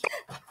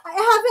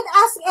haven't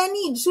asked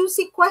any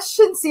juicy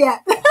questions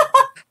yet.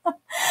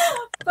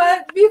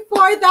 But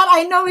before that,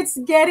 I know it's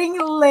getting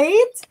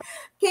late.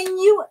 Can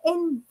you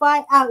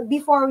invite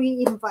before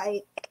we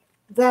invite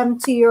them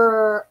to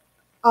your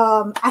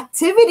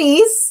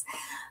activities?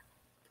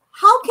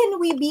 How can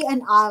we be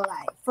an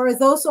ally for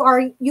those who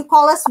are, you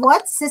call us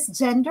what?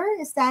 Cisgender?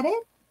 Is that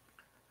it?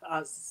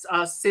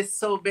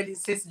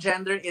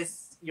 Cisgender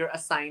is you're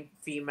assigned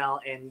female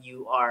and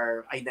you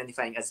are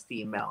identifying as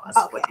female as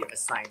what you're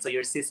assigned. So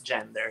you're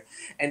cisgender.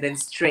 And then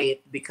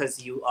straight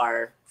because you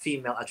are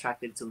female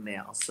attracted to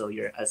male. So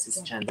you're a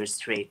cisgender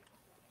straight.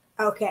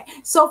 Okay.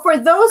 So for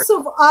those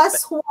of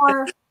us who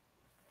are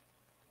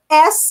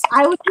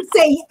I would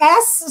say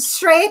S,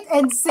 straight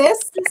and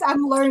cis, since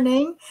I'm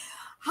learning,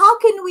 how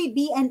can we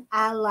be an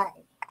ally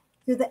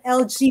to the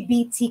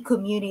LGBT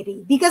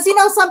community? Because,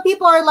 some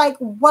people are like,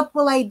 what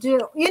will I do?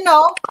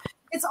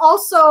 It's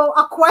also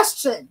a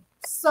question.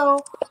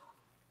 So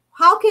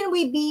how can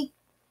we be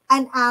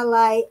an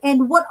ally,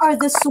 and what are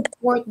the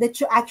support that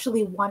you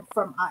actually want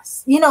from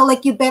us?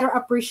 Like, you better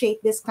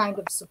appreciate this kind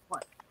of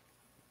support.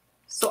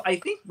 So I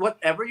think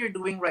whatever you're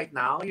doing right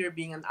now, you're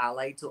being an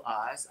ally to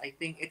us. I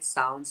think it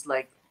sounds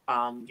like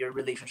your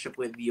relationship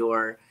with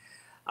your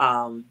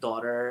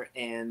daughter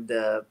and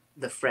the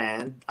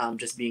friend,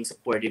 just being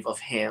supportive of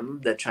him,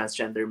 the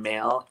transgender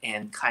male,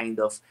 and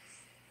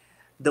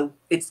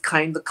it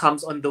kind of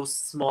comes on those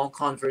small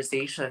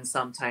conversations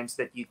sometimes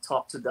that you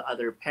talk to the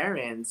other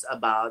parents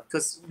about,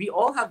 because we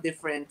all have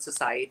different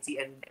society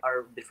and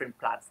our different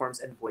platforms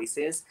and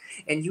voices,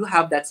 and you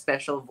have that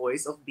special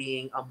voice of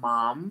being a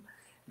mom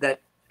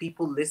that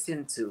people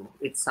listen to.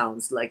 It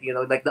sounds like,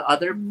 like the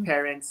other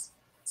parents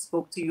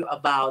spoke to you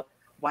about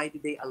why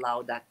did they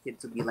allow that kid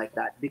to be like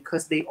that,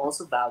 because they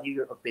also value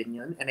your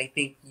opinion. And I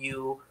think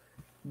you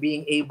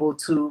being able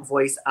to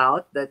voice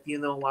out that, you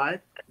know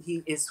what,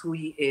 he is who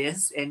he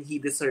is and he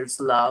deserves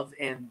love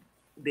and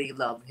they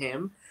love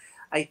him.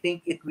 I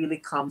think it really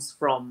comes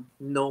from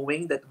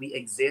knowing that we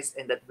exist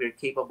and that we're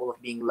capable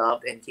of being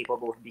loved and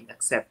capable of being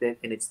accepted,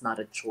 and it's not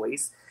a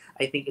choice.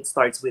 I think it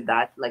starts with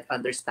that, like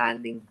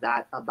understanding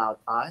that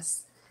about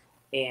us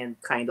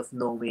and kind of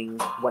knowing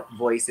what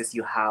voices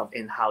you have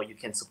and how you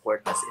can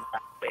support us in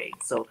that way.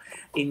 So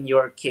in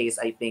your case,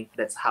 I think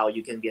that's how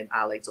you can be an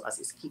ally to us,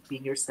 is keep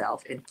being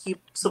yourself and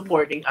keep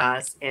supporting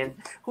us. And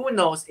who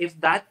knows, if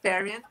that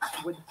parent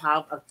would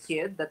have a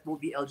kid that will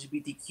be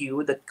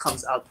LGBTQ that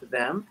comes out to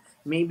them,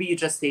 maybe you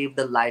just saved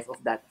the life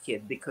of that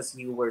kid because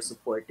you were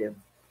supportive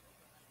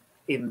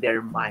in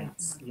their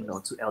minds,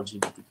 to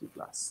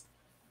LGBTQ+.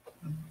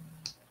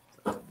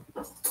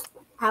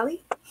 Ally?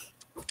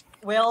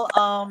 Well,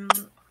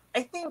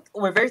 I think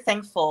we're very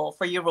thankful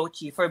for you,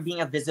 Rochie, for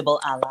being a visible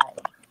ally.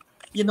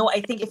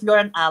 I think if you're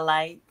an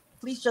ally,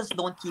 please just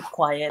don't keep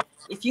quiet.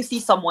 If you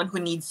see someone who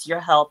needs your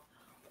help,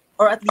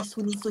 or at least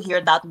who needs to hear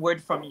that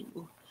word from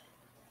you,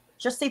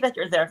 just say that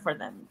you're there for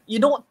them. You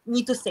don't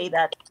need to say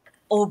that,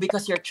 oh,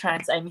 because you're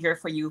trans, I'm here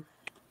for you.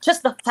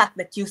 Just the fact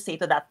that you say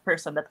to that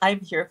person that I'm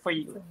here for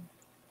you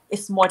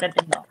is more than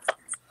enough.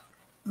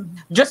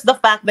 Just the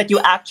fact that you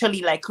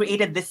actually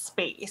created this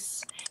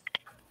space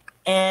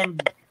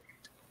and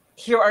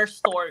hear our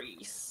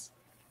stories.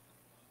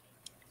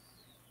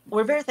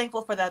 We're very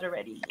thankful for that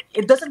already.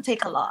 It doesn't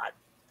take a lot,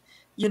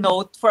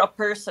 for a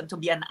person to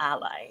be an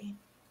ally.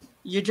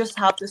 You just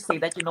have to say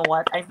that, you know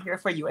what, I'm here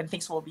for you and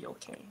things will be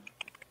okay.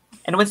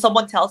 And when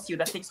someone tells you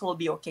that things will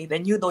be okay,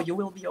 then you know you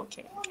will be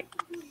okay.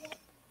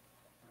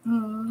 I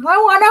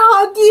want to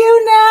hug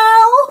you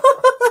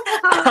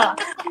now.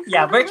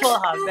 Yeah, virtual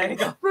hug. There you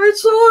go.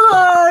 Virtual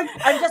hug.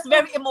 I'm just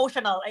very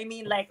emotional. I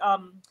mean,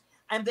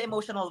 I'm the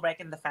emotional wreck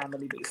in the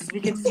family, basically.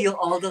 We can feel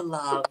all the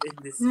love in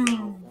this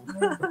room.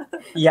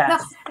 Yes. Now,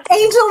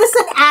 Angel is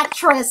an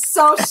actress,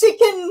 so she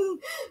can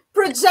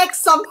project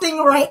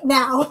something right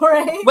now,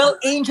 right? Well,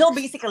 Angel,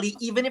 basically,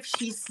 even if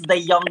she's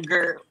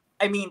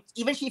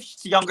even if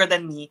she's younger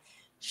than me,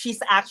 she's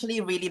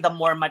actually really the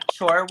more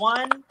mature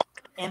one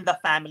in the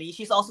family.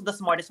 She's also the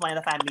smartest one in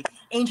the family.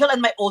 Angel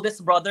and my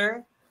oldest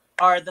brother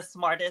are the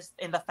smartest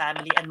in the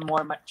family and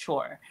more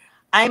mature.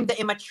 I'm the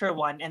immature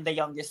one and the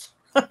youngest.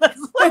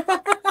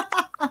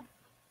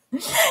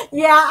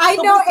 Yeah, I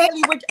know.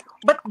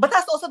 But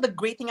that's also the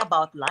great thing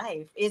about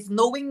life, is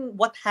knowing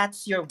what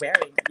hats you're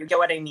wearing. You get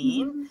what I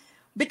mean? Mm-hmm.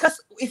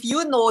 Because if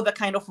you know the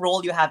kind of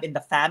role you have in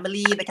the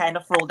family, the kind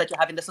of role that you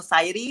have in the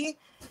society,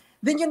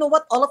 then you know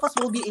what? All of us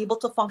will be able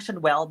to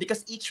function well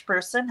because each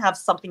person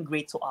has something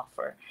great to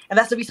offer. And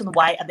that's the reason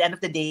why, at the end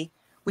of the day,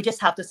 we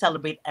just have to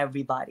celebrate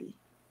everybody.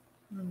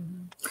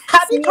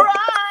 Happy See,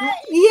 Pride!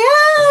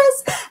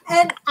 yes,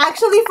 and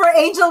actually, for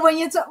Angel,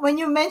 when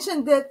you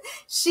mentioned that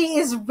she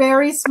is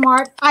very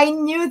smart, I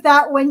knew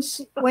that when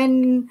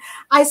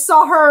I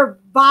saw her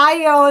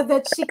bio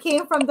that she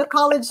came from the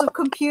College of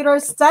Computer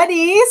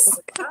Studies.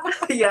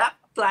 Yeah,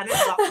 Planet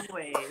Block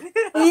Way.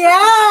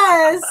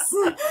 Yes.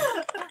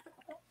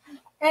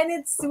 And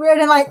it's weird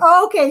and like,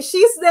 oh, okay,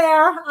 she's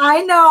there.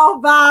 I know,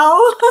 Bao.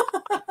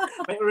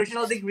 My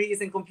original degree is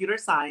in computer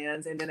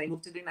science, and then I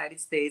moved to the United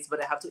States,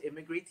 but I have to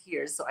immigrate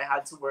here, so I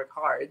had to work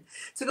hard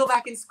to go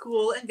back in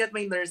school and get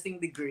my nursing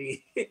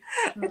degree.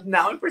 And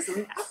now I'm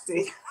pursuing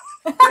acting.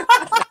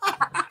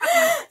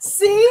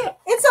 See,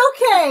 it's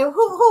okay. Who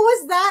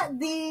was that?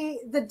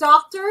 The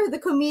doctor, the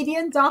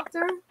comedian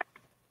doctor?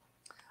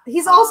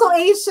 He's also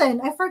Asian.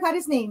 I forgot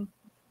his name.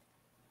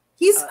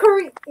 He's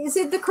Korean. Is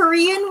it the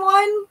Korean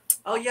one?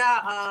 Oh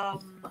yeah,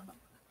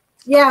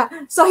 yeah.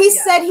 So he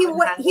said he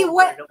went.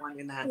 The one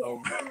in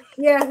Hangover.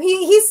 Yeah,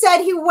 he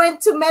said he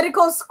went to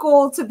medical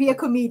school to be a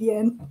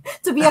comedian,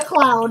 to be a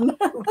clown.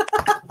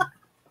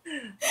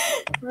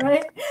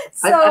 Right.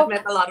 So I've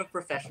met a lot of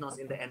professionals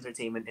in the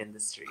entertainment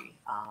industry.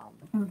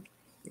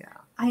 Yeah.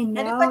 I know.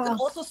 And if I could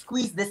also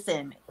squeeze this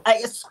in,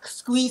 I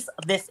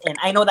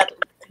know that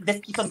this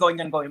keeps on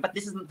going and going, but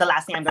this is the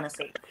last thing I'm gonna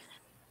say.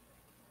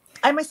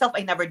 I myself,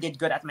 I never did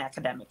good at my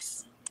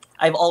academics.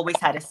 I've always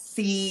had a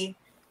C.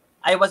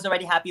 I was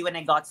already happy when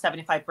I got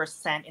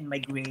 75% in my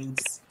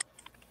grades.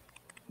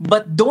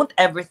 But don't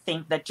ever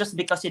think that just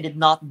because you did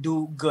not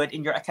do good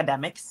in your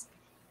academics,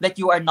 that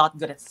you are not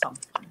good at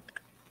something.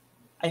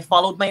 I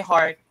followed my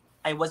heart.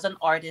 I was an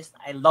artist.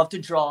 I love to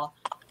draw.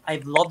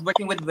 I've loved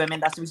working with women.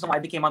 That's the reason why I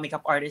became a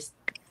makeup artist.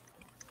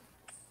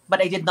 But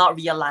I did not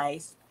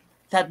realize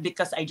that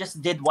because I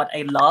just did what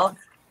I love,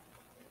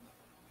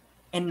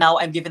 and now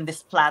I'm given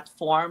this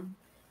platform,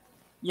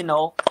 you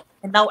know,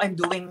 and now I'm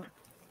doing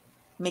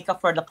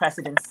makeup for the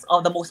presidents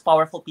of the most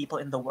powerful people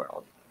in the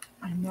world.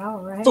 I know,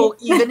 right? So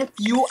even if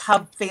you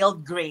have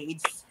failed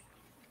grades,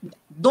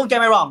 don't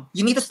get me wrong,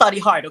 you need to study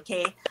hard,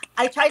 okay?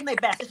 I tried my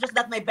best. It's just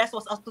that my best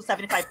was up to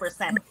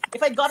 75%.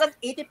 If I got an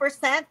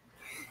 80%,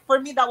 for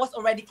me, that was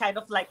already kind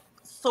of like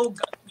so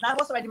good. That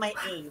was already my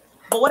A.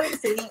 But what I'm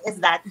saying is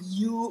that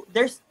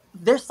there's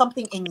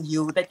something in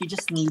you that you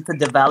just need to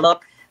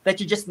develop,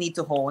 that you just need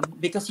to hone,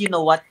 because you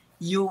know what?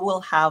 You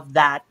will have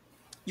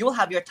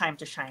your time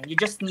to shine. You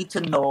just need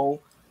to know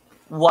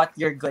what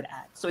you're good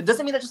at. So it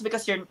doesn't mean that just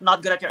because you're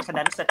not good at your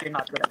academics that you're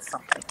not good at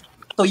something.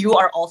 So you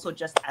are also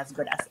just as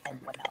good as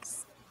anyone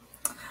else.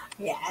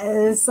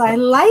 Yes, I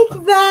like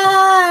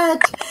that.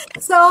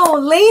 So,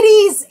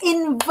 ladies,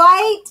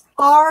 invite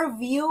our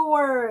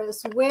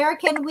viewers. Where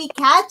can we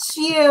catch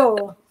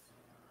you?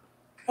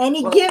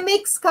 Any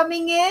gimmicks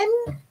coming in?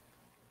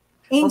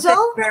 Angel? Well,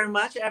 thank you very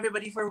much,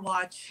 everybody, for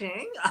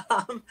watching.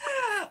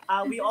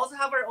 We also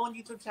have our own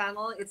YouTube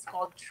channel. It's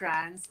called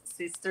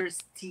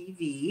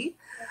TransSistersTV.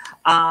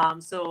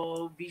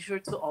 So be sure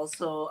to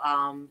also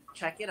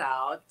check it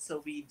out.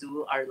 So we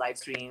do our live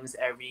streams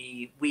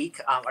every week,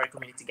 our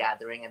community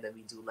gathering, and then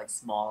we do like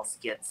small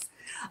skits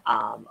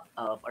of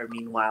our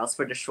meanwhiles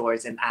for the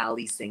shorts, and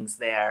Ally sings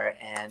there.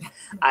 And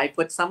I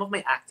put some of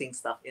my acting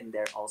stuff in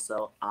there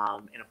also.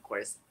 And of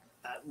course,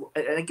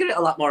 I get a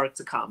lot more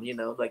to come, you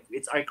know, like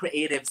it's our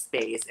creative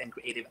space and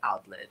creative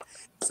outlet.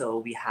 So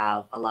we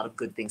have a lot of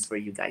good things for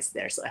you guys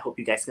there. So I hope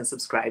you guys can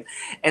subscribe.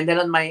 And then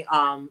on my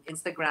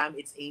Instagram,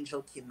 it's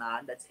Angel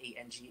Qinan. That's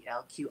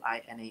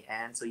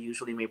ANGLQINAN. So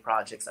usually my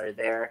projects are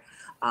there.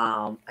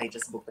 I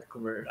just booked a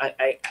commercial.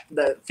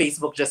 The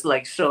Facebook just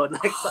like showed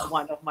like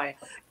one of my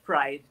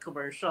Pride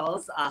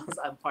commercials. So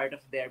I'm part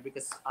of there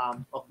because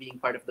of being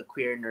part of the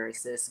queer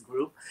nurses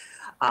group.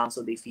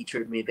 So they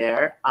featured me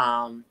there.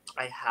 I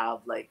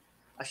have like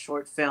a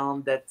short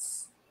film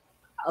that's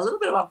a little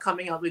bit about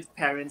coming out with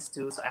parents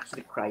too. So I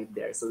actually cried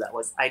there. So that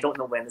was, I don't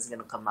know when it's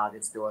going to come out.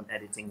 It's still on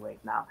editing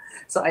right now.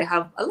 So I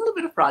have a little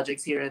bit of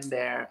projects here and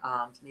there,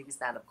 maybe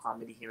stand-up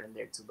comedy here and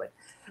there too. But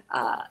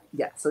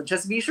yeah, so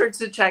just be sure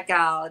to check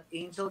out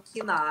Angel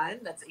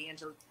Qinan. That's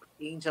Angel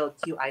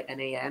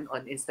Qinan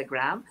on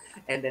Instagram,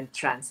 and then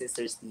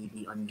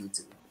TransSistersTV on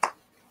YouTube.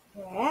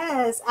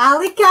 Yes,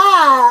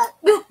 AllyCat.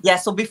 Yeah,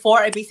 so before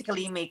I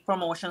basically make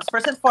promotions,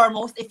 first and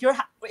foremost, if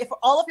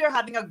all of you are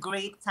having a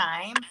great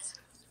time,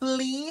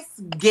 please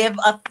give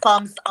a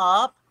thumbs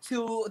up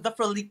to the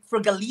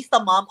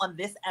Frugalista mom on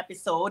this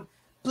episode.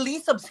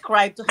 Please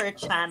subscribe to her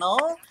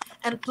channel,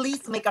 and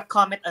please make a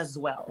comment as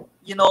well.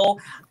 You know,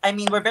 I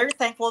mean, we're very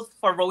thankful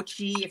for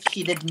Rochie. If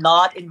she did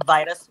not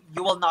invite us,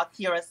 you will not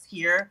hear us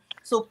here.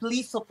 So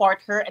please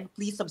support her and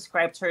please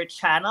subscribe to her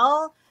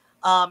channel.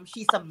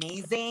 She's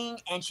amazing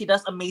and she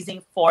does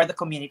amazing for the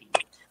community.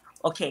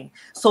 Okay,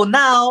 so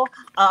now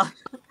I'm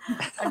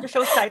just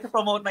so shy to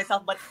promote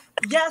myself, but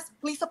yes,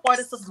 please support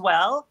us as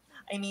well.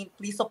 I mean,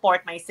 please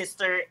support my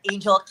sister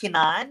Angel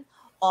Qinan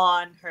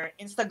on her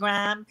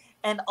Instagram,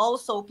 and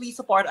also please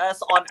support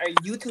us on our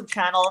YouTube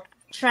channel,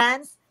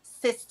 Trans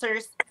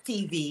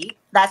TransSistersTV.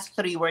 That's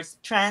 3 words,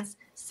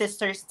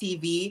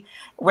 TransSistersTV,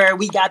 where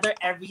we gather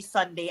every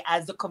Sunday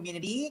as a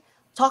community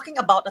talking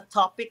about a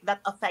topic that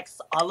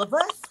affects all of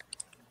us.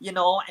 You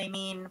know, I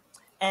mean,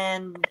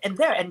 and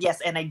there and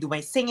yes, and I do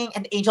my singing.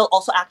 And Angel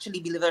also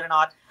actually, believe it or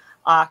not,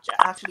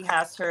 actually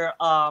has her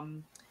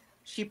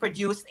she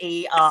produced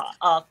a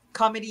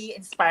comedy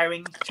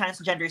inspiring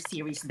transgender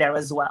series there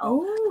as well,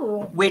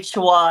 Ooh. which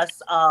was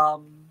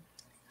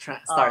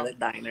Starlit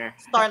Diner.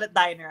 Starlit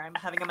Diner. I'm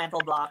having a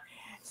mental block.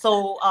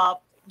 So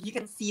you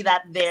can see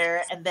that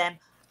there. And then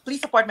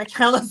please support my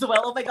channel as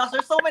well. Oh my gosh,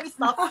 there's so many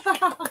stuff.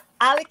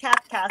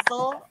 AllyCat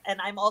Castle. And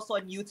I'm also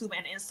on YouTube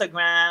and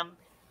Instagram.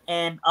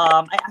 And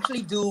I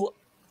actually do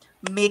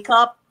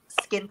makeup,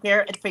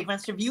 skincare, and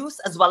fragrance reviews,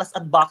 as well as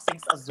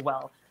unboxings as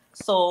well.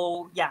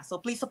 So yeah, so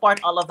please support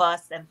all of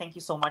us. And thank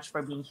you so much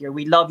for being here.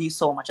 We love you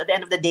so much. At the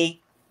end of the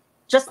day,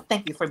 just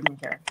thank you for being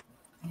here.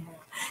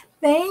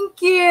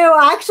 Thank you.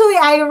 Actually,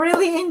 I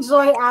really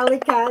enjoy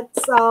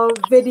AllyCat's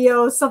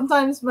videos.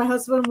 Sometimes my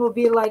husband will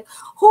be like,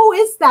 "Who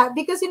is that?"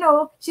 Because, you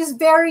know, she's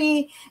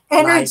very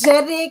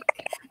energetic,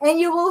 and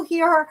you will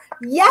hear her,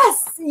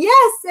 "Yes,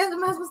 yes." And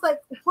my husband's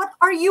like, "What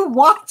are you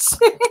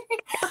watching?"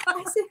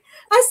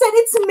 I said,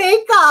 "It's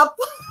makeup."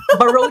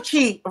 But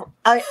Rochie,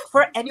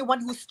 for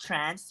anyone who's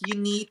trans, you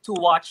need to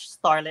watch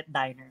Starlit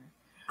Diner.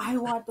 I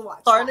want to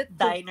watch Starlit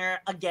that.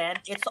 Diner, again,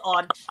 it's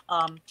on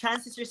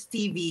TransSisters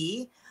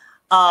TV.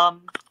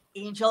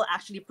 Angel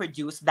actually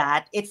produced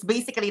that. It's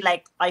basically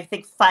like, I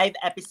think, 5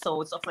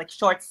 episodes of like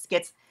short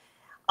skits,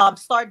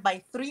 starred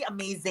by 3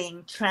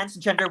 amazing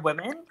transgender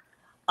women,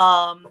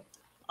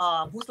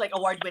 who's like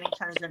award-winning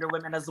transgender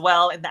women as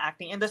well in the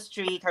acting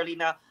industry.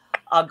 Carolina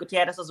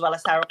Gutierrez, as well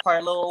as Sarah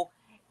Carlo,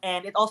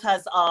 and it also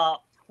has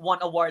won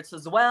awards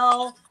as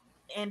well.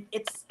 And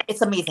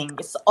it's amazing.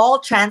 It's all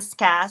trans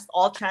cast,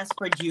 all trans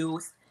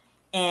produced,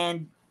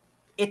 and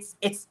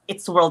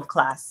it's world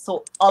class.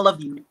 So all of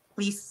you,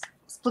 please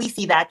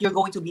see that. You're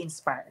going to be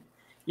inspired.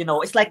 You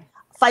know, it's like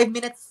 5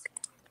 minutes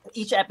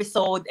each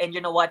episode, and you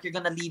know what? You're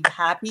gonna leave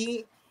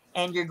happy,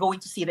 and you're going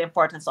to see the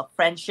importance of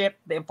friendship,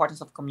 the importance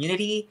of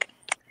community,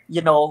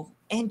 you know,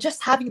 and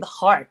just having the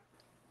heart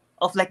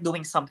of like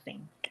doing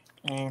something,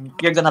 and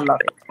you're gonna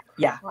love it.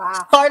 Yeah.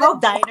 Wow. Starlit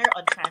Diner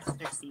on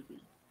TransSisters TV.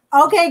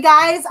 Okay,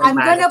 guys, I'm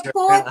gonna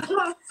put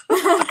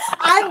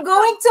I'm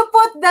going to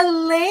put the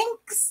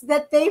links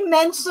that they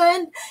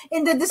mentioned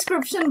in the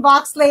description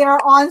box later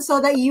on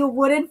so that you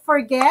wouldn't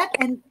forget.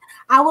 And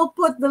I will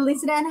put the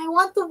links in there. And I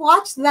want to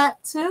watch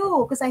that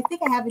too, because I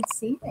think I haven't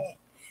seen it.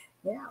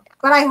 Yeah.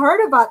 But I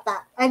heard about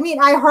that. I mean,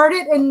 I heard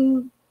it,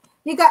 and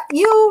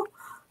you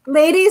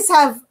ladies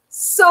have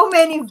so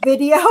many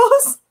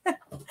videos.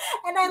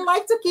 And I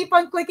like to keep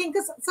on clicking,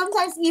 because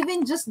sometimes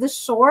even just the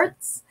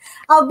shorts,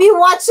 I'll be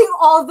watching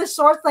all the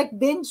shorts, like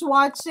binge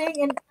watching,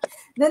 and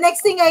the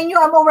next thing I knew,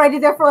 I'm already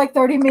there for like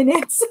 30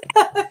 minutes.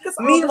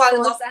 Meanwhile,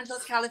 in Los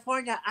Angeles,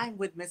 California, I'm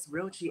with Miss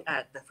Rochie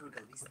at the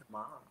Frugalista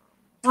Mom.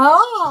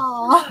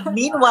 Oh.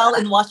 Meanwhile,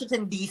 in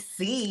Washington,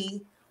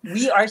 D.C.,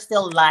 we are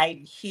still live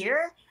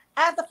here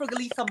at the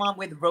Frugalista Mom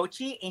with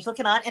Rochie, Angel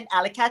Qinan, and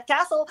AllyCat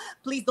Castle.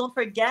 Please don't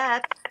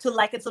forget to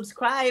like and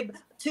subscribe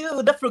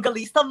to the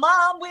Frugalista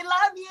Mom. We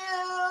love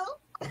you.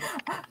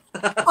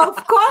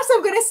 Of course,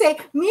 I'm going to say,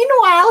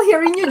 meanwhile,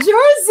 here in New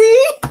Jersey,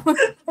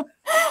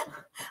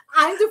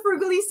 I'm the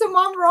Frugalista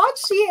Mom,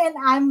 Rochie, and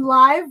I'm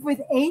live with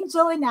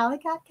Angel and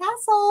AllyCat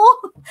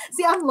Castle.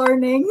 See, I'm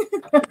learning.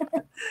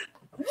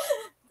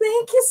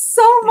 Thank you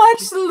so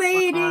much,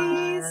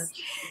 ladies.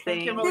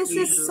 This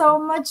is so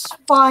much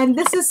fun.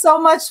 This is so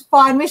much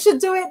fun. We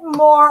should do it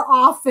more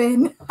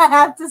often, I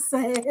have to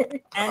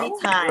say.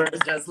 Anytime.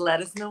 Just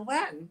let us know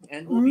when,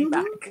 and we'll be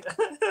back.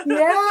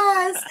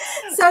 Yes.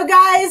 So,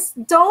 guys,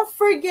 don't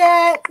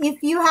forget,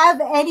 if you have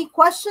any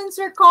questions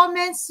or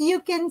comments, you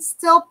can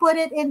still put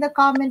it in the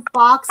comment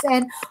box,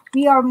 and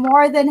we are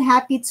more than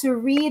happy to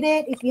read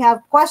it. If you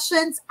have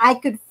questions, I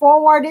could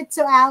forward it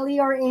to Ally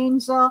or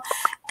Angel,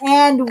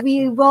 and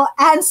we will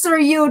answer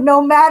you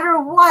no matter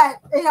what,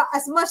 you know,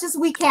 as much as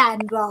we can,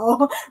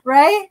 though,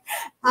 right?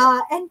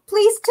 And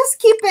please just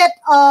keep it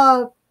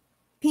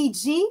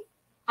PG,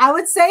 I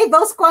would say,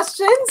 those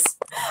questions,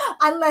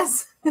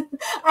 unless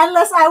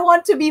I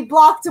want to be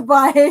blocked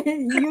by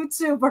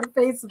YouTube or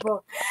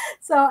Facebook.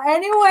 So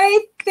anyway,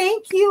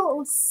 thank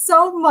you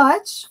so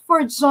much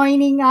for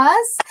joining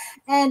us,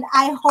 and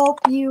I hope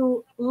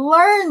you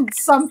learned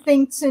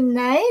something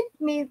tonight.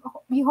 We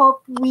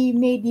hope we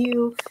made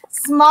you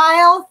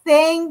smile,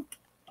 think,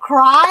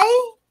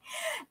 cry,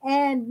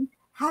 and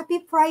happy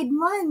Pride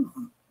Month,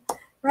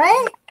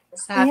 right?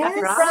 Happy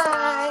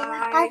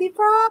Pride. Happy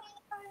Pride.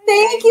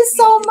 Thank you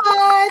so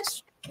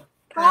much.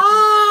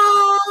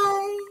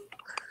 Bye.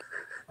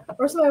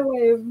 Where's my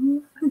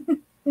wave?